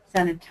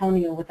 San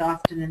Antonio, with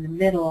Austin in the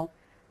middle,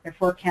 they're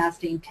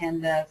forecasting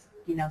 10 to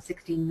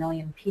 16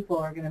 million people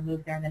are going to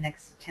move there in the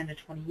next 10 to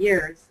 20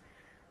 years.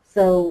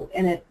 So,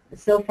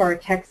 so far,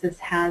 Texas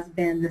has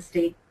been the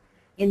state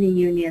in the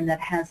union that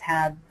has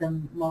had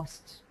the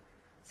most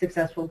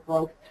successful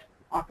growth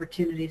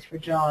opportunities for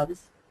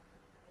jobs.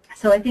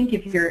 So I think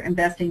if you're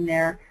investing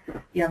there,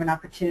 you have an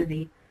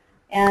opportunity.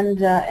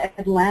 And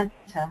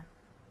Atlanta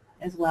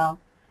as well.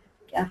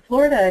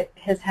 Florida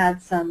has had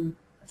some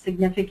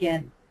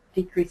significant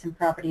decrease in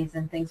properties,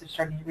 and things are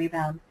starting to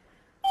rebound.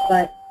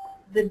 But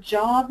the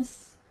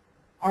jobs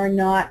are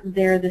not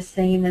there the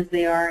same as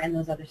they are in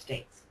those other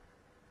states.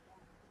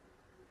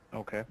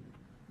 Okay.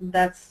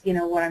 That's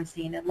what I'm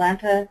seeing.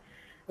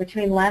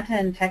 Between Atlanta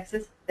and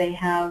Texas, they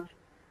have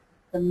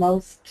the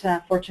most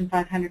Fortune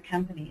 500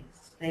 companies.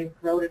 They've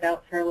rolled it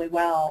out fairly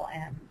well,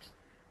 and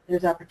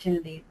there's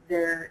opportunity.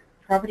 Their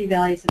property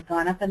values have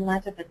gone up in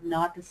Atlanta, but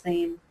not the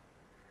same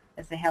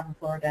as they have in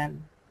Florida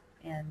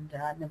and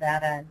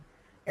Nevada and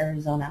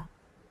Arizona.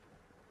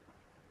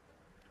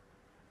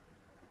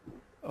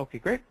 Okay,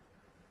 great.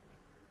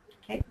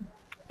 Okay.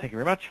 Thank you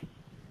very much.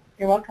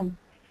 You're welcome.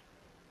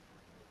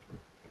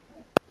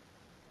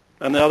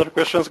 Any other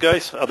questions,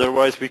 guys?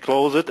 Otherwise, we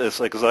close it. It's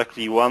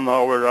exactly 1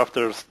 hour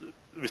after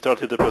we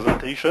started the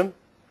presentation.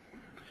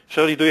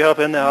 Shelley, do you have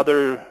any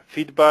other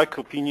feedback,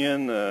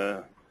 opinion,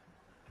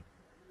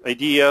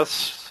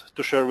 ideas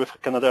to share with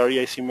Canada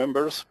REIC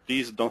members?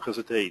 Please don't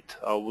hesitate.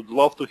 I would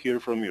love to hear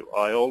from you.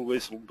 I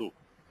always do.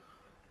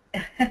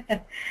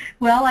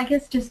 Well, I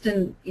guess just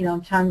in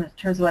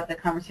terms of what the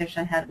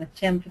conversation I had with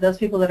Tim, for those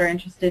people that are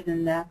interested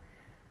in the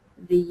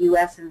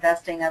U.S.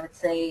 investing, I would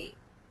say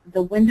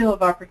the window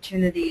of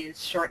opportunity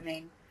is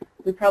shortening.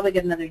 We probably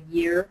get another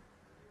year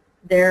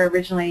there.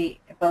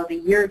 Originally, about a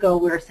year ago,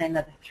 we were saying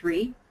another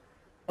 3,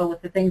 but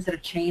with the things that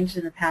have changed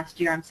in the past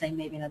year, I'm saying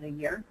maybe another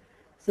year.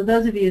 So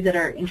those of you that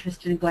are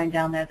interested in going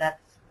down there,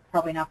 that's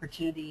probably an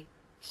opportunity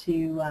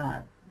to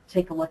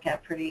take a look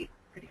at pretty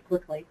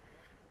quickly.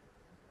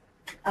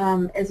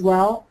 As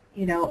well,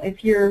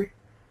 if you're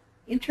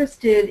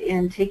interested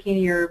in taking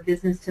your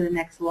business to the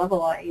next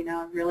level,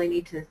 really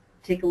need to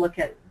take a look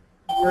at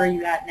where are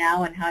you at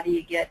now and how do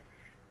you get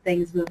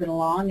things moving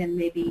along, and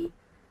maybe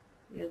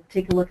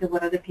take a look at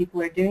what other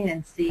people are doing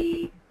and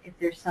see if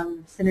there's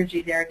some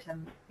synergy there to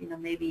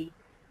maybe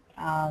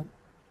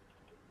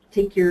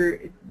take your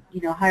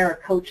hire a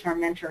coach or a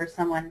mentor or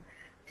someone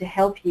to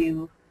help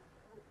you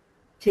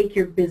take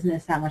your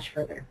business that much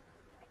further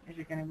as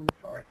you're going to move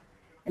forward.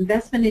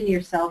 Investment in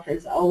yourself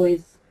is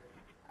always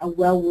a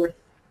well worth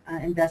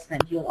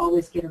investment. You'll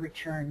always get a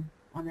return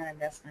on that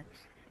investment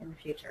in the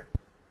future.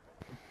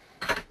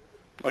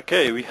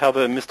 Okay, we have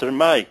Mr.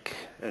 Mike.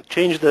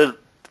 Change the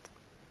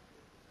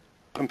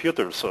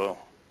computer, so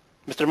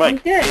Mr. Mike.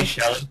 I'm good. Hey,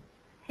 Shelley.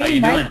 How Hey,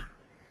 you Mike. doing?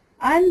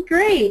 I'm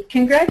great.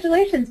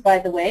 Congratulations, by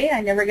the way. I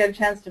never got a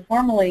chance to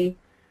formally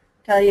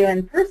tell you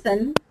in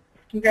person.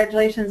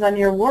 Congratulations on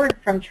your award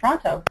from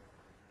Toronto.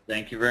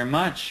 Thank you very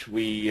much.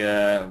 We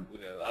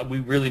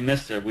really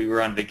missed it. We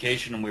were on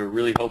vacation, and we were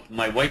really hoping.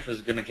 My wife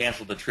was going to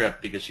cancel the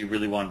trip because she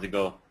really wanted to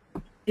go.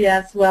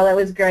 Yes, well, it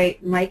was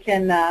great. Mike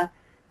and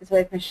his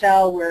wife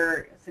Michelle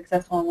were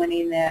successful in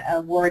winning the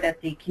award at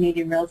the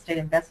Canadian Real Estate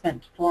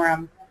Investment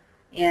Forum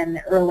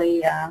in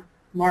early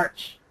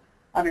March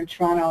out in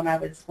Toronto, and I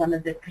was one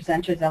of the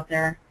presenters out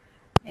there.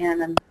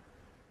 And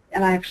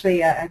I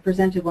actually I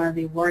presented one of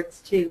the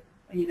awards too.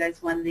 You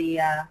guys won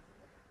the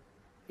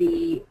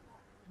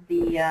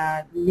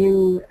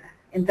new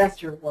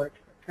investor award,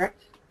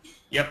 correct?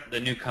 Yep, the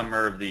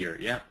newcomer of the year.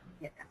 Yeah.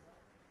 Yeah.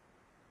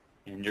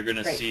 And you're going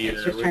to Great. see. I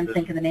was just trying to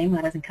think of the name.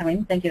 I wasn't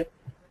coming. Thank you.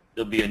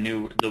 There'll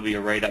be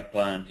a write-up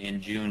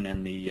in June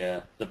in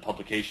the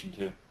publication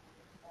too.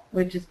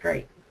 Which is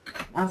great.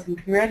 Awesome.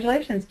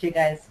 Congratulations to you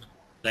guys.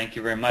 Thank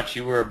you very much.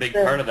 You were a big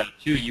part of that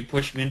too. You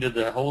pushed me into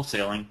the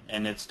wholesaling,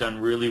 and it's done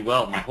really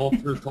well. My whole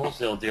first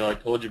wholesale deal, I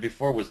told you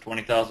before, was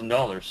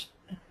 $20,000.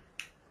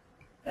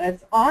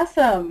 That's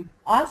awesome.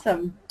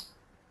 Awesome.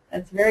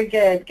 That's very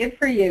good. Good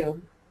for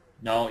you.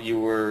 No, you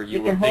were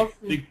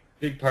a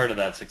big part of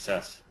that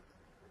success.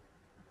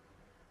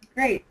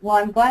 Great. Well,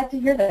 I'm glad to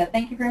hear that.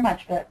 Thank you very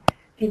much for that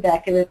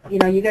feedback.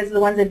 You guys are the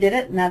ones that did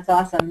it, and that's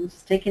awesome.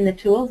 Just taking the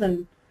tools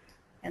and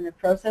the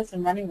process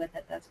and running with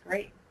it. That's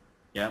great.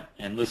 Yeah,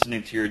 and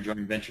listening to your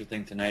joint venture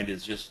thing tonight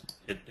is just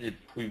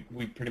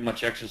we pretty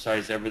much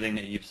exercise everything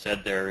that you've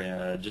said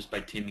there just by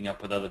teaming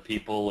up with other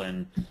people,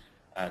 and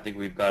I think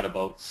we've got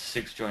about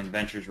 6 joint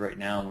ventures right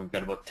now, and we've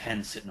got about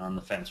 10 sitting on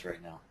the fence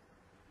right now.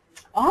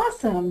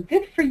 Awesome.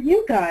 Good for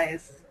you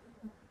guys.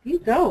 You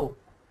go.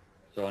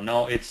 So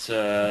no, it's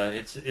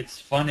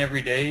fun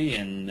every day,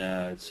 and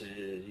it's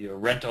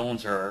rent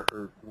owns are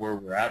where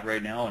we're at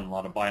right now, and a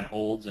lot of buy and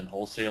holds and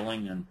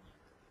wholesaling and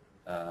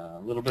a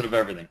little bit of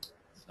everything.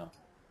 So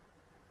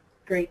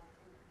great,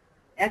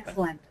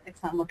 excellent,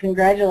 excellent. Well,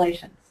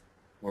 congratulations.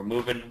 We're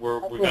moving.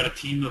 We've got a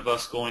team of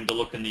us going to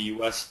look in the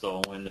U.S.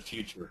 though in the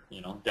future.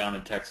 down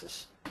in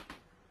Texas.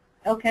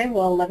 Okay.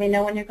 Well, let me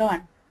know when you're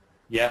going.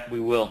 Yeah, we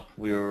will.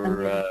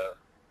 We're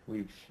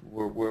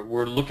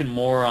looking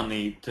more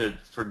on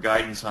for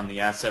guidance on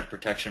the asset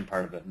protection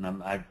part of it,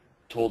 and I've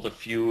told a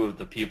few of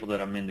the people that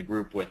I'm in the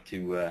group with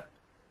to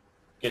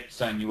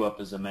sign you up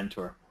as a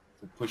mentor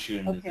to push you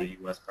into the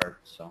U.S. part.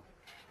 So.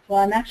 Well,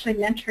 I'm actually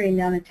mentoring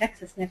down in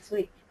Texas next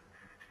week.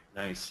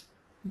 Nice.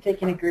 I'm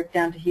taking a group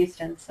down to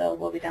Houston, so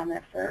we'll be down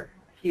there for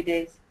a few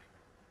days.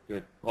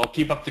 Good. Well,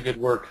 keep up the good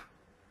work.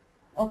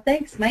 Well,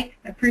 thanks, Mike.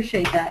 I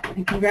appreciate that,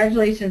 and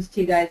congratulations to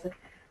you guys.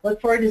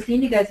 Look forward to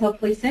seeing you guys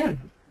hopefully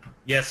soon.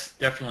 Yes,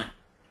 definitely.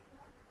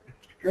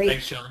 Great.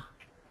 Thanks, Sean.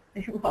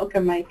 You're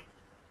welcome, Mike.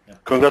 Yeah.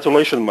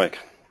 Congratulations, Mike.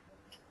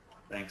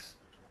 Thanks.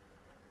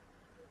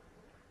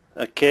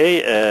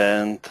 Okay,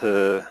 and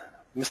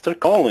Mr.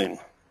 Colin.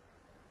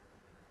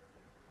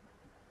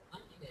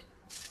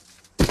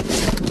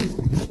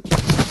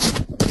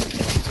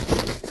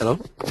 Hello?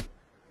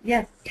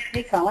 Yes.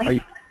 Hey,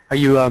 Colin. Are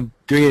you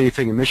doing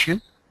anything in Michigan?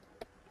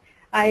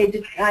 I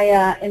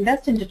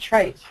invest in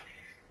Detroit.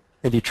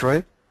 In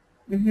Detroit?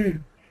 Mm-hmm.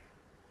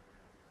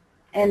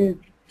 And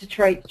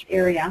Detroit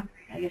area,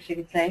 I guess you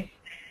could say.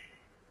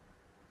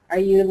 Are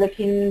you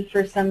looking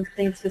for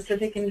something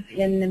specific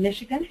in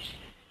Michigan?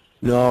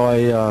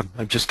 No,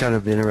 I'm just kind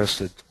of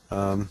interested.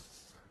 I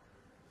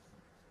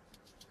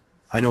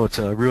know it's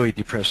a really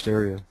depressed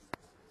area.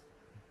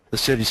 The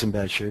city's in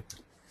bad shape.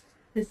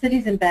 The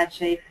city's in bad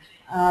shape.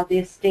 The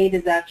estate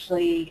is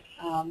actually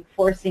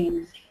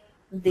forcing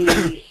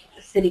the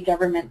city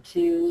government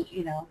to,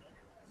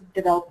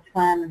 develop a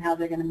plan on how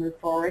they're going to move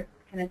forward,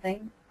 kind of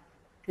thing,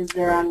 because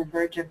they're on the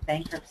verge of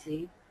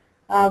bankruptcy.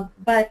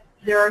 But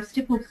there are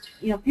still,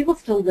 people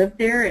still live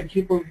there, and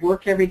people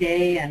work every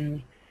day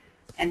and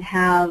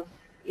have,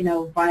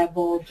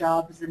 viable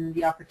jobs and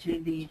the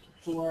opportunity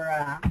for,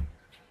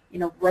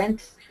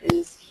 rent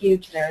is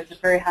huge there. It's a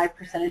very high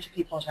percentage of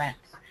people rent.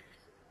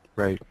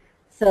 Right.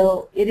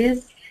 So it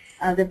is,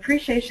 the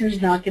appreciation is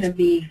not going to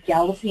be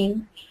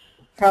galloping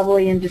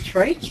probably in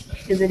Detroit,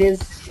 because it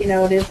is,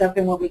 it is up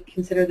in what we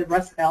consider the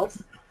Rust Belt.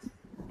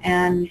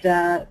 And,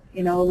 a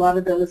lot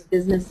of those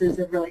businesses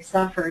have really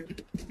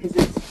suffered because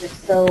they're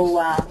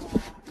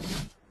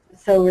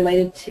so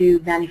related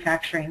to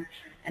manufacturing,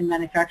 and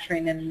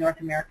manufacturing in North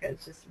America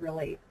is just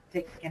really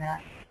taking a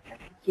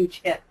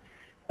huge hit.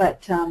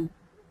 But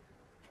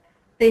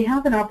they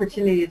have an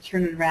opportunity to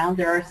turn it around.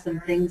 There are some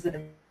things that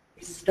have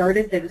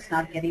started, they're just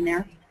not getting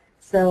there.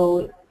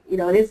 So, you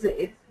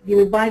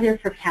would buy there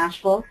for cash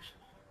flow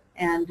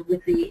and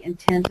with the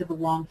intent of a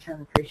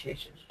long-term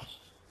appreciation.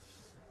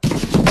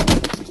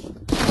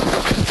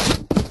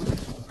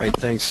 Right,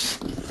 thanks.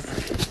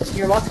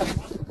 You're welcome.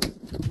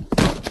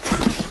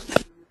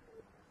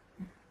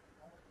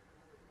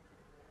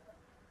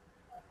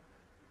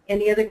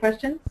 Any other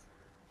questions?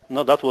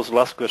 No, that was the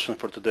last question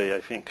for today, I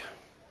think.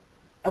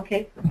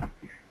 Okay.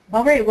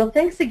 All right. Well,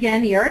 thanks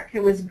again, Eric.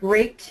 It was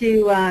great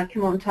to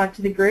come out and talk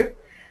to the group.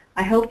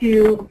 I hope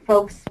you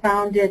folks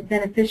found it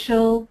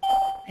beneficial.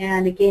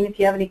 And again, if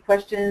you have any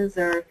questions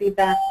or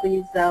feedback,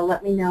 please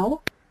let me know.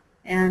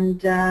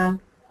 And I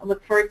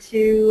look forward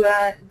to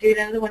doing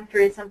another one for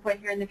you at some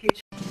point here in the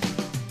future.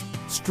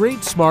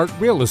 Street Smart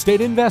Real Estate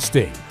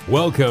Investing.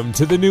 Welcome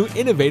to the new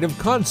innovative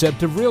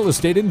concept of real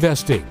estate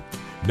investing.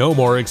 No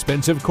more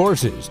expensive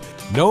courses.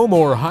 No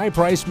more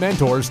high-priced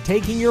mentors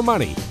taking your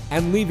money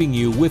and leaving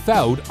you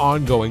without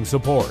ongoing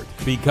support.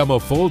 Become a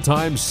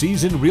full-time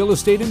seasoned real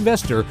estate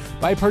investor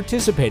by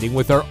participating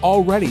with our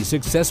already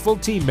successful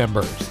team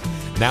members.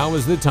 Now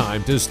is the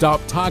time to stop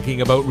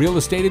talking about real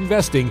estate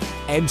investing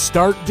and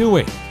start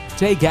doing.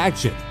 Take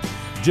action.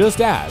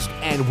 Just ask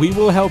and we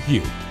will help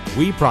you.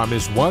 We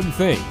promise one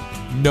thing: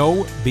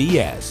 no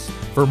BS.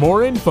 For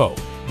more info,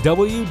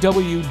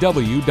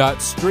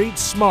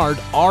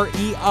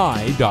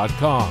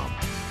 www.streetsmartrei.com.